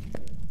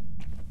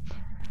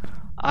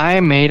 I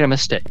made a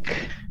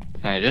mistake.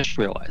 I just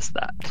realized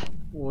that.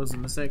 What was the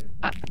mistake?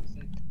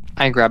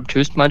 I grabbed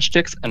 2 smudge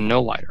sticks and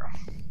no lighter.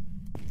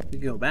 You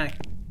go back.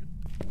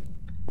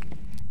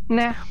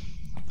 Nah,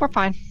 we're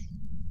fine.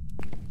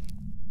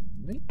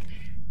 Wait.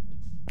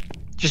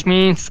 Just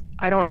means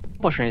I don't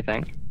push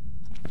anything.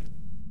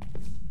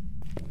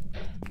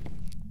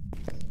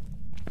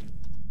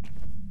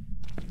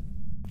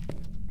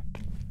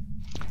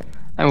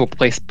 I will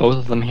place both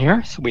of them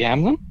here so we have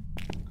them.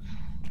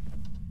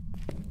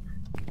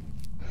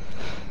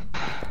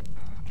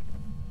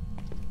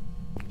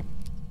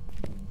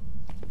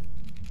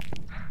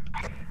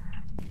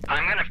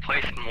 I'm gonna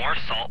place more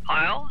salt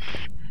piles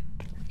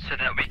so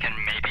that we can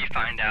maybe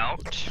find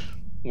out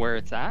Where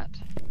it's at.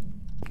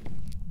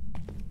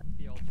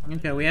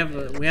 Okay, we have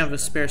a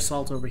spare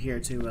salt over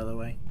here too, by the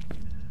way.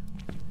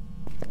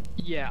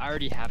 Yeah, I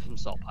already have some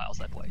salt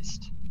piles I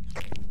placed.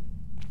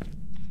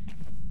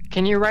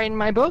 Can you write in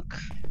my book?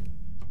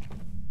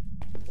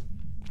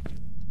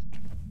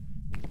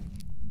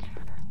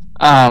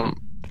 Only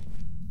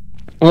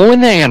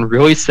thing I can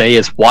really say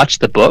is watch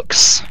the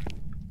books.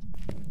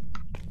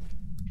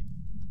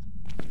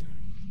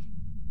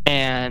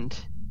 And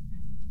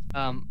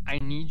I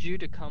need you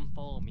to come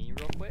follow me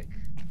real quick.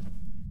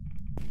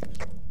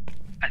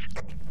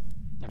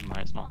 Never mind,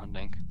 it's not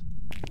hunting.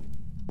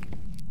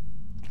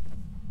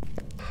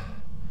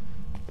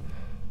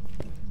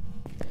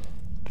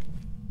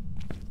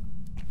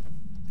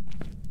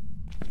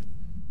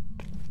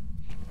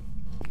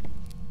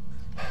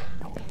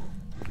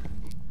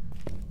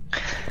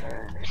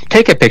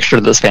 Take a picture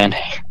of this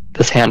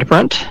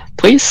handprint,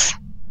 please.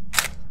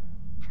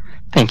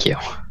 Thank you.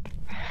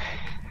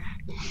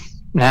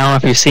 Now,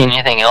 if you see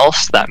anything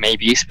else that may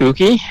be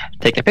spooky,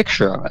 take a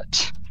picture of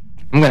it.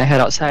 I'm gonna head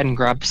outside and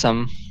grab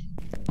some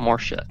more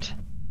shit.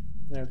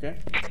 Okay.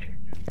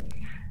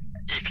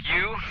 if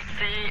you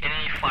see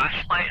any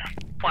flashlight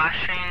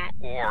flashing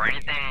or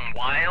anything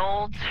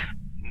wild,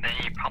 then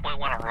you probably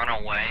want to run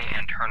away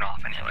and turn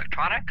off any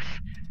electronics.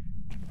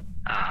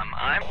 I'm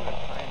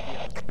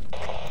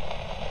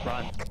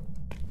Run.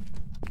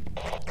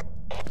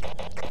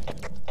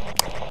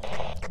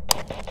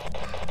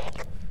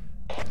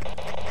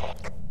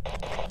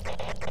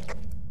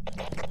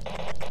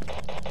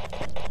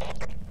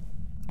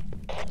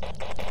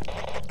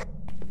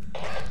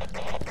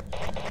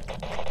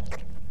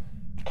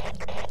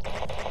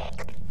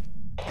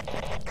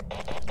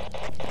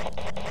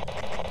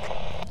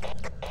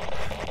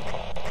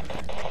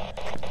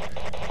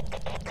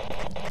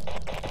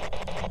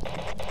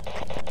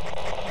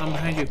 I'm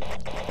behind you.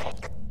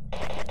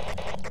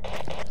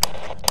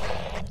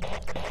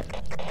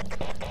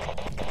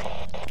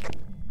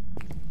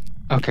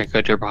 Okay,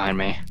 good, you're behind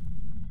me.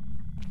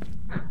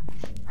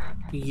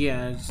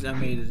 Yeah, I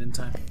made it in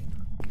time.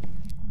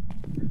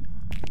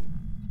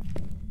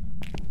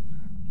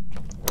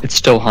 It's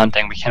still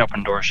hunting, we can't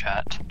open doors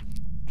yet.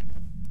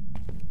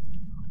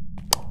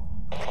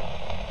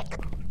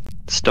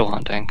 It's still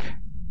hunting.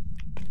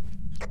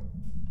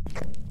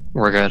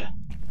 We're good.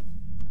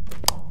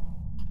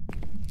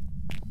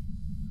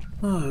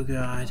 Oh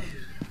god.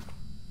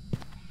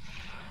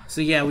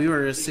 So yeah, we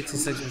were at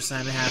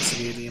 66%. It has to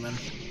be a demon.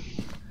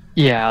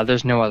 Yeah,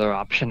 there's no other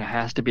option. It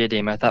has to be a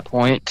demon at that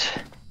point.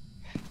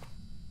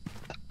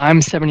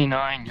 I'm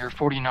 79, you're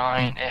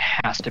 49. It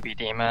has to be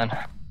demon.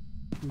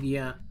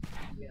 Yeah.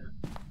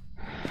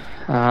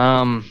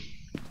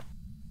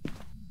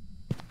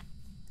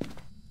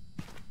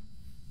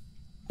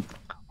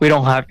 We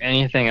don't have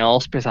anything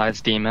else besides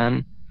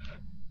demon.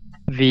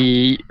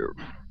 The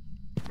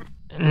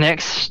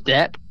next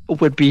step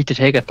would be to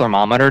take a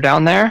thermometer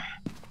down there.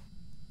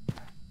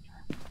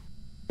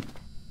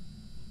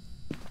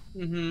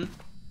 Mm-hmm.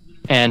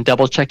 And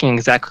double checking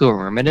exactly what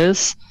room it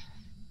is.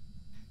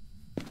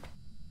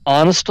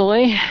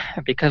 Honestly,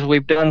 because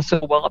we've done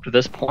so well up to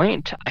this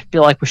point, I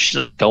feel like we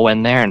should go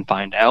in there and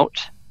find out.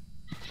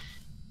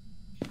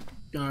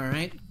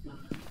 Alright.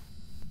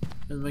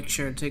 And make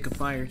sure to take a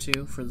fire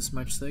too for the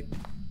smudge stick.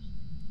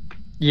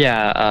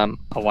 Yeah,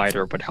 a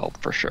lighter would help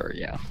for sure,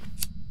 yeah.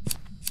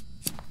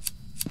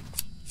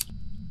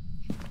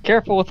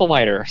 Careful with the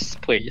lighters,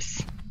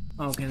 please.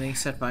 Oh, can they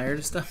set fire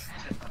to stuff?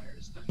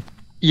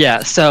 Yeah,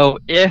 so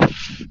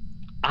if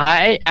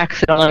I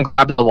accidentally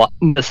grab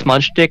the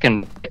smudge stick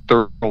and hit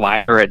the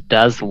lighter, it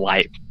does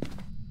light.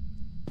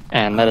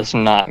 And that is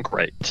not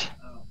great.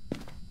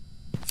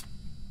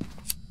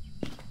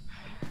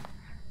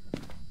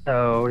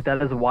 So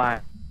that is why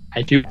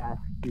I do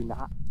ask you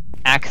not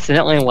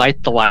accidentally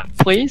light the light,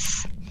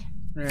 please.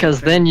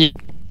 Because then you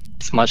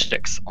smudge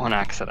sticks on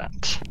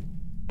accident.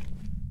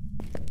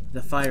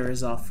 The fire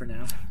is off for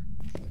now.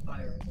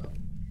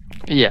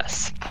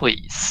 Yes,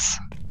 please.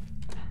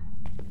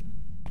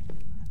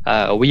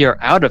 We are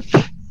out of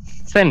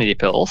sanity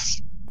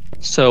pills,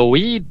 so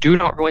we do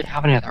not really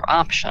have any other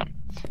option.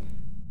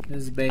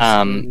 This is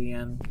basically the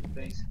end.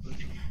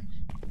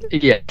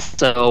 Yes,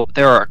 so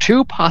there are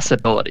two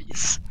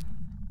possibilities.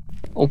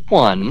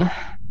 One,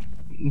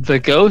 the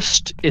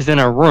ghost is in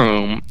a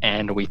room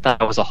and we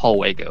thought it was a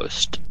hallway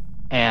ghost,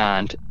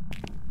 and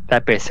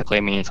that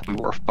basically means we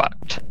were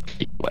fucked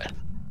with.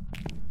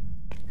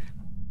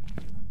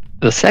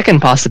 The second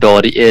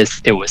possibility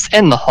is it was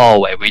in the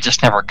hallway, we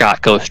just never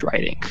got ghost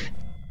writing.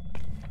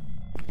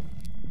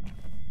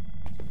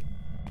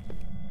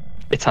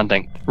 It's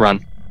hunting.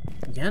 Run.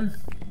 Again?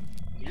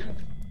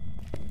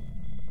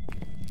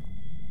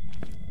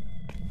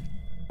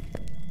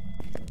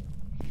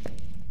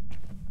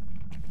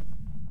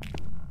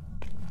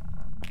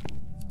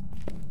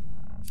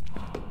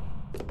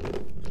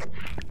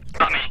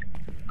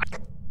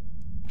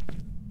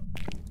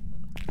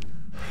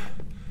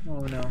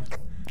 Oh no.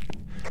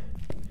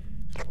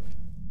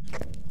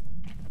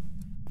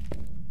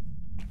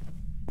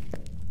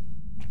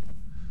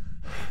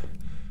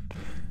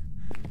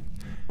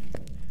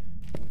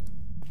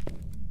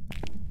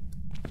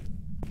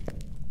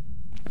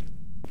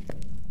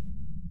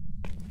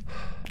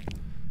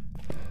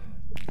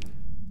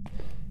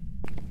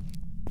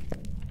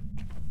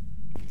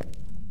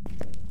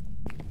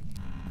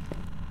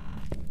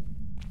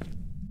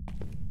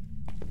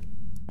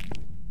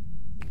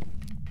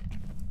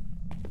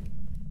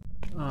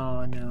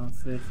 Oh no,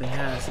 if it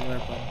has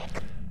Lerp.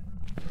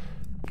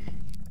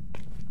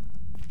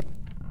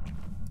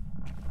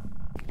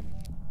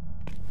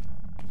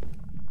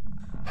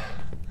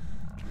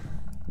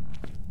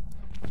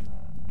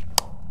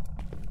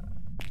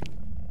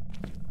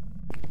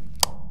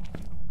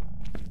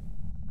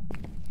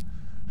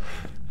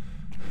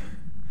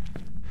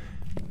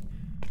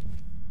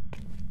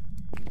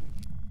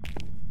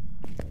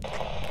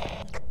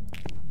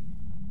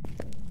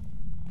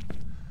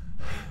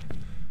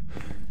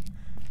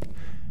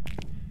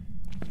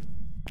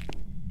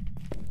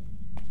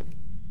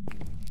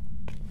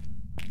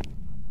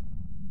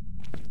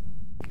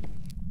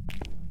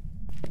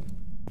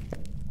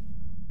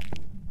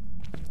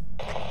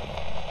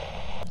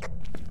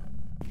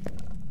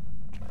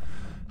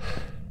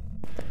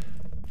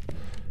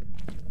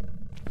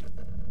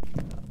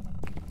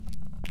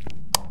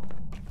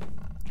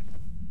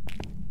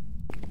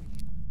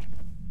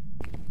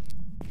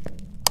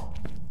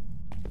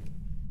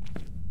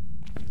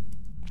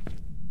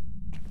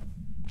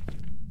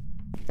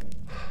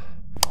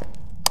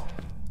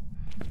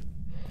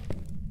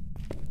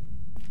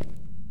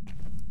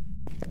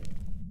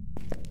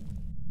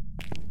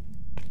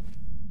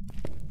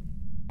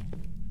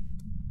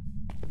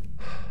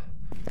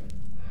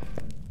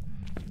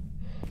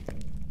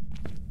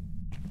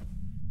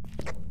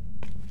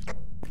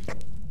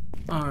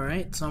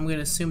 Alright, so I'm gonna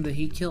assume that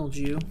he killed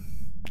you.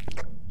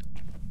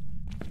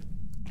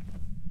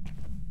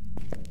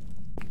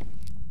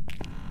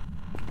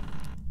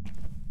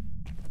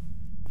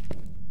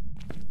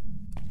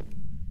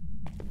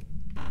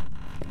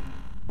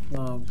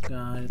 Oh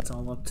god, it's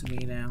all up to me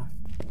now.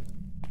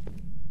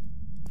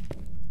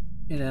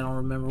 And I don't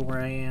remember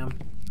where I am.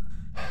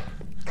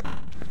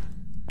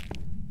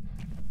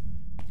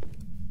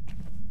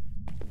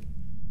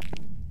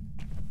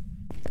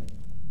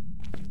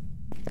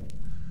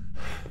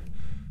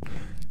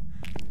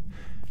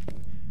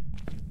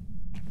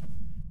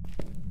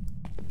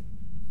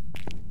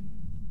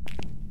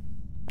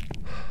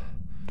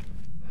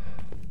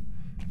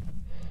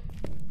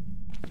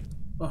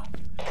 Oh,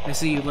 I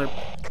see you, Lerp.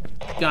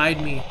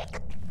 Guide me.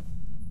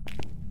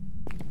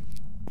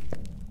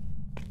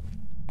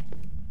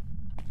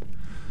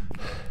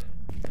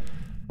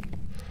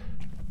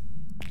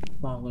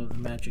 Follow the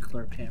magic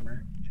Lerp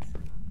hammer.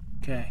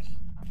 Okay.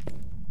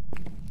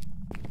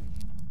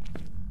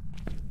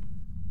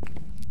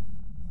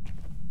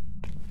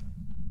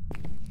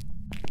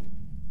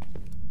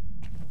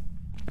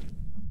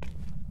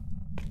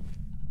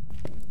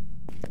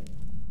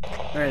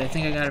 Alright, I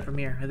think I got it from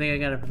here.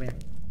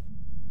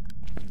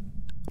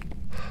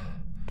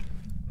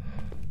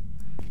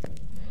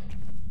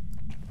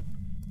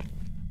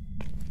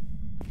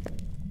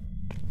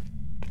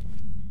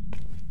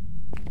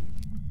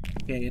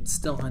 Okay, it's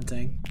still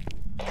hunting.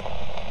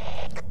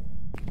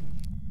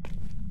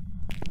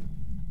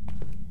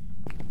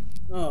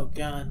 Oh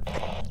god.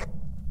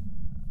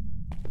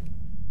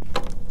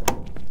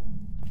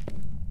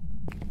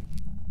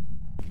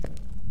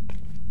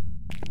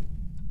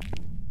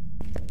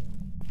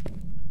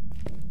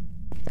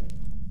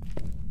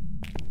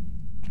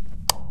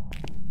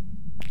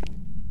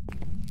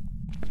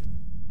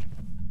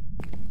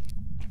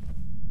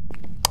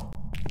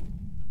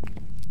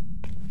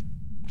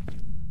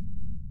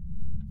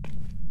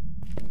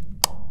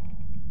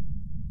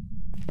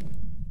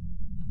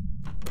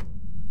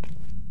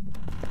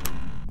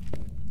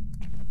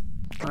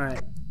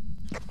 Alright.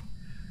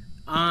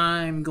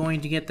 I'm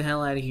going to get the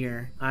hell out of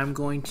here. I'm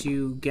going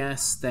to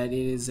guess that it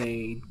is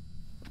a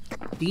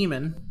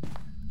demon.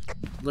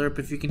 Lerp,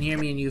 if you can hear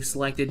me and you've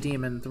selected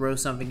demon, throw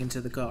something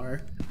into the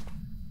car.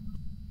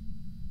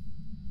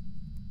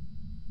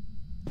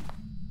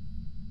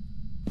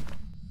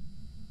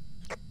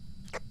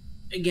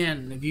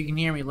 Again, if you can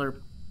hear me,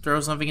 Lerp, throw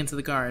something into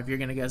the car if you're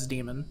gonna guess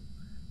demon.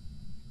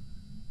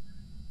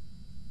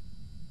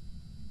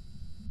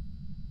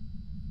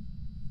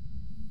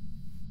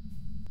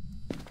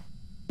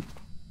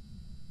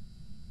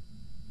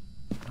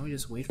 Now we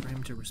just wait for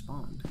him to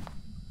respond.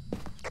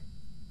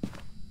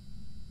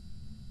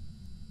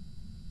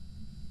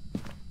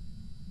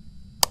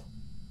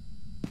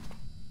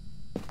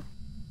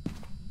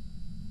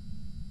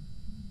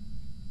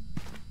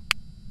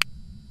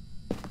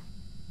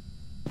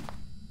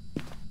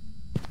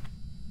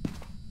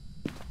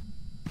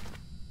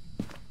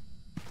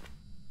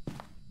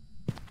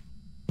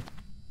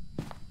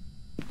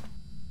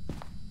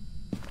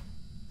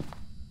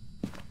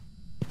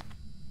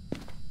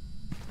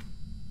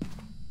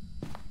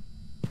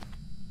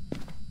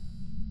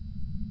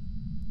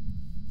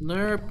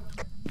 Lerp,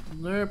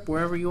 Lerp,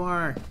 wherever you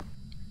are.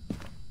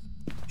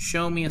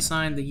 Show me a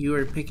sign that you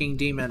are picking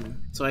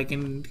demon, so I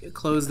can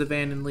close the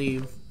van and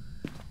leave.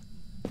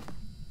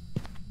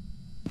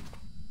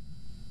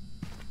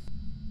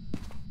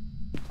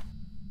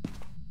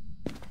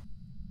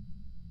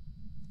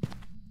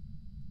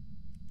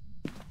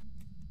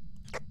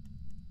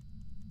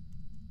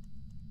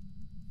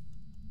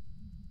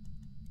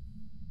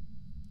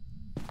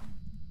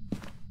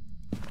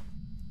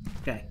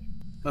 Okay.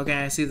 Okay,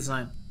 I see the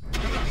sign.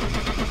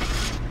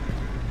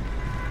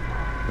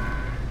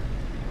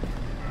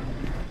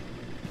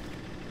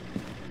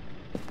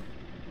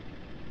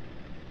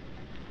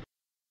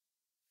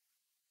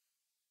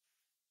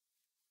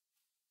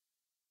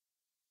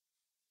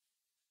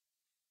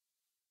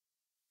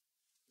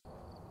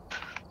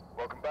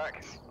 Welcome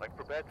back. I've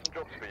prepared some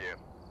jobs for you.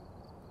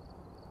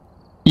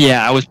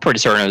 Yeah, I was pretty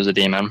certain it was a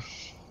demon.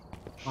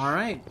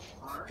 Alright.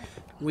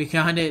 We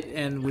got it,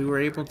 and we were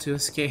able to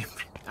escape.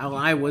 Well,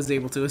 I was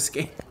able to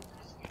escape.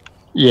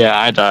 Yeah,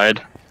 I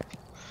died.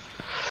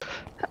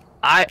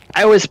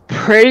 I was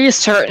pretty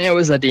certain it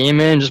was a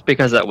demon just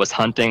because it was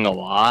hunting a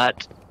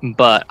lot,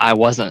 but I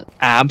wasn't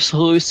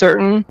absolutely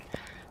certain.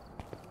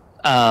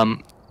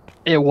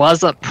 It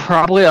was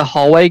probably a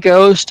hallway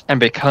ghost, and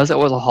because it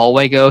was a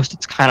hallway ghost,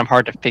 it's kind of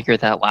hard to figure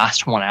that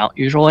last one out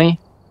usually.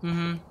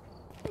 Mm-hmm.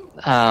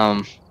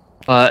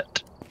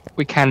 But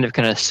we kind of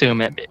can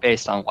assume it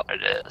based on what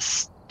it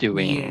is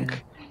doing.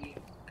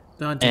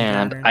 Yeah.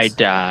 And I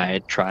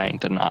died trying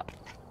to not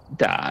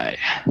die,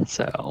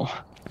 so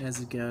as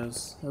it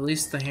goes. At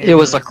least the hand. it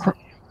was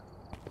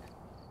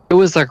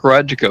a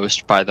grudge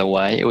ghost, by the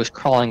way. It was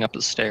crawling up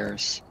the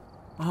stairs.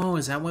 Oh,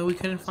 is that why we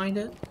couldn't find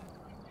it?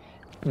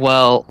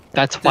 Well,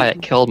 that's why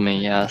it killed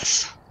me,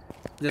 yes.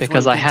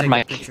 Because I had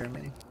my picture of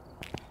me.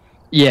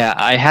 Yeah,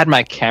 I had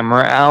my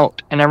camera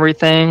out and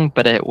everything,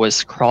 but it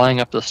was crawling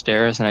up the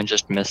stairs and I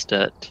just missed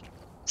it.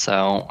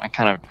 So I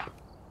kind of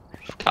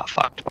got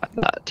fucked by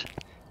that.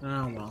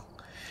 Oh well.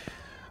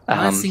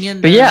 That's the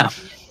end. But yeah.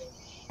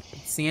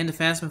 It's the end of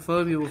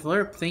Phasmophobia with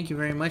Lerp. Thank you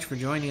very much for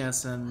joining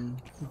us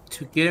and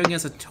giving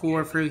us a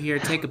tour through here.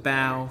 Take a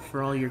bow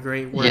for all your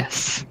great work.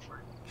 Yes.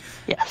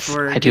 Yes,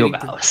 I do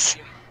bows.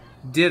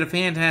 Did a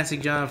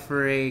fantastic job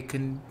for a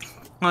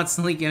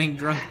constantly getting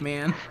drunk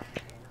man.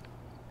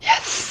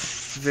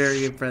 Yes.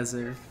 Very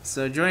impressive.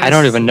 So join us. I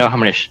don't even know how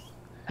many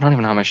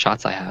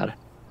shots I had.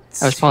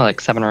 I was probably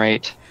like 7 or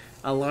 8.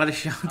 A lot of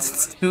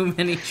shots. Too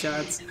many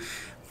shots.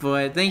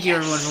 But thank you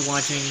everyone for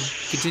watching.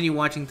 Continue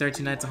watching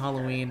 13 Nights of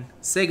Halloween.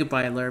 Say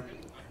goodbye, Lerp.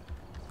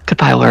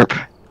 Goodbye,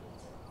 Lerp.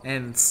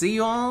 And see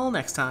you all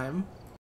next time.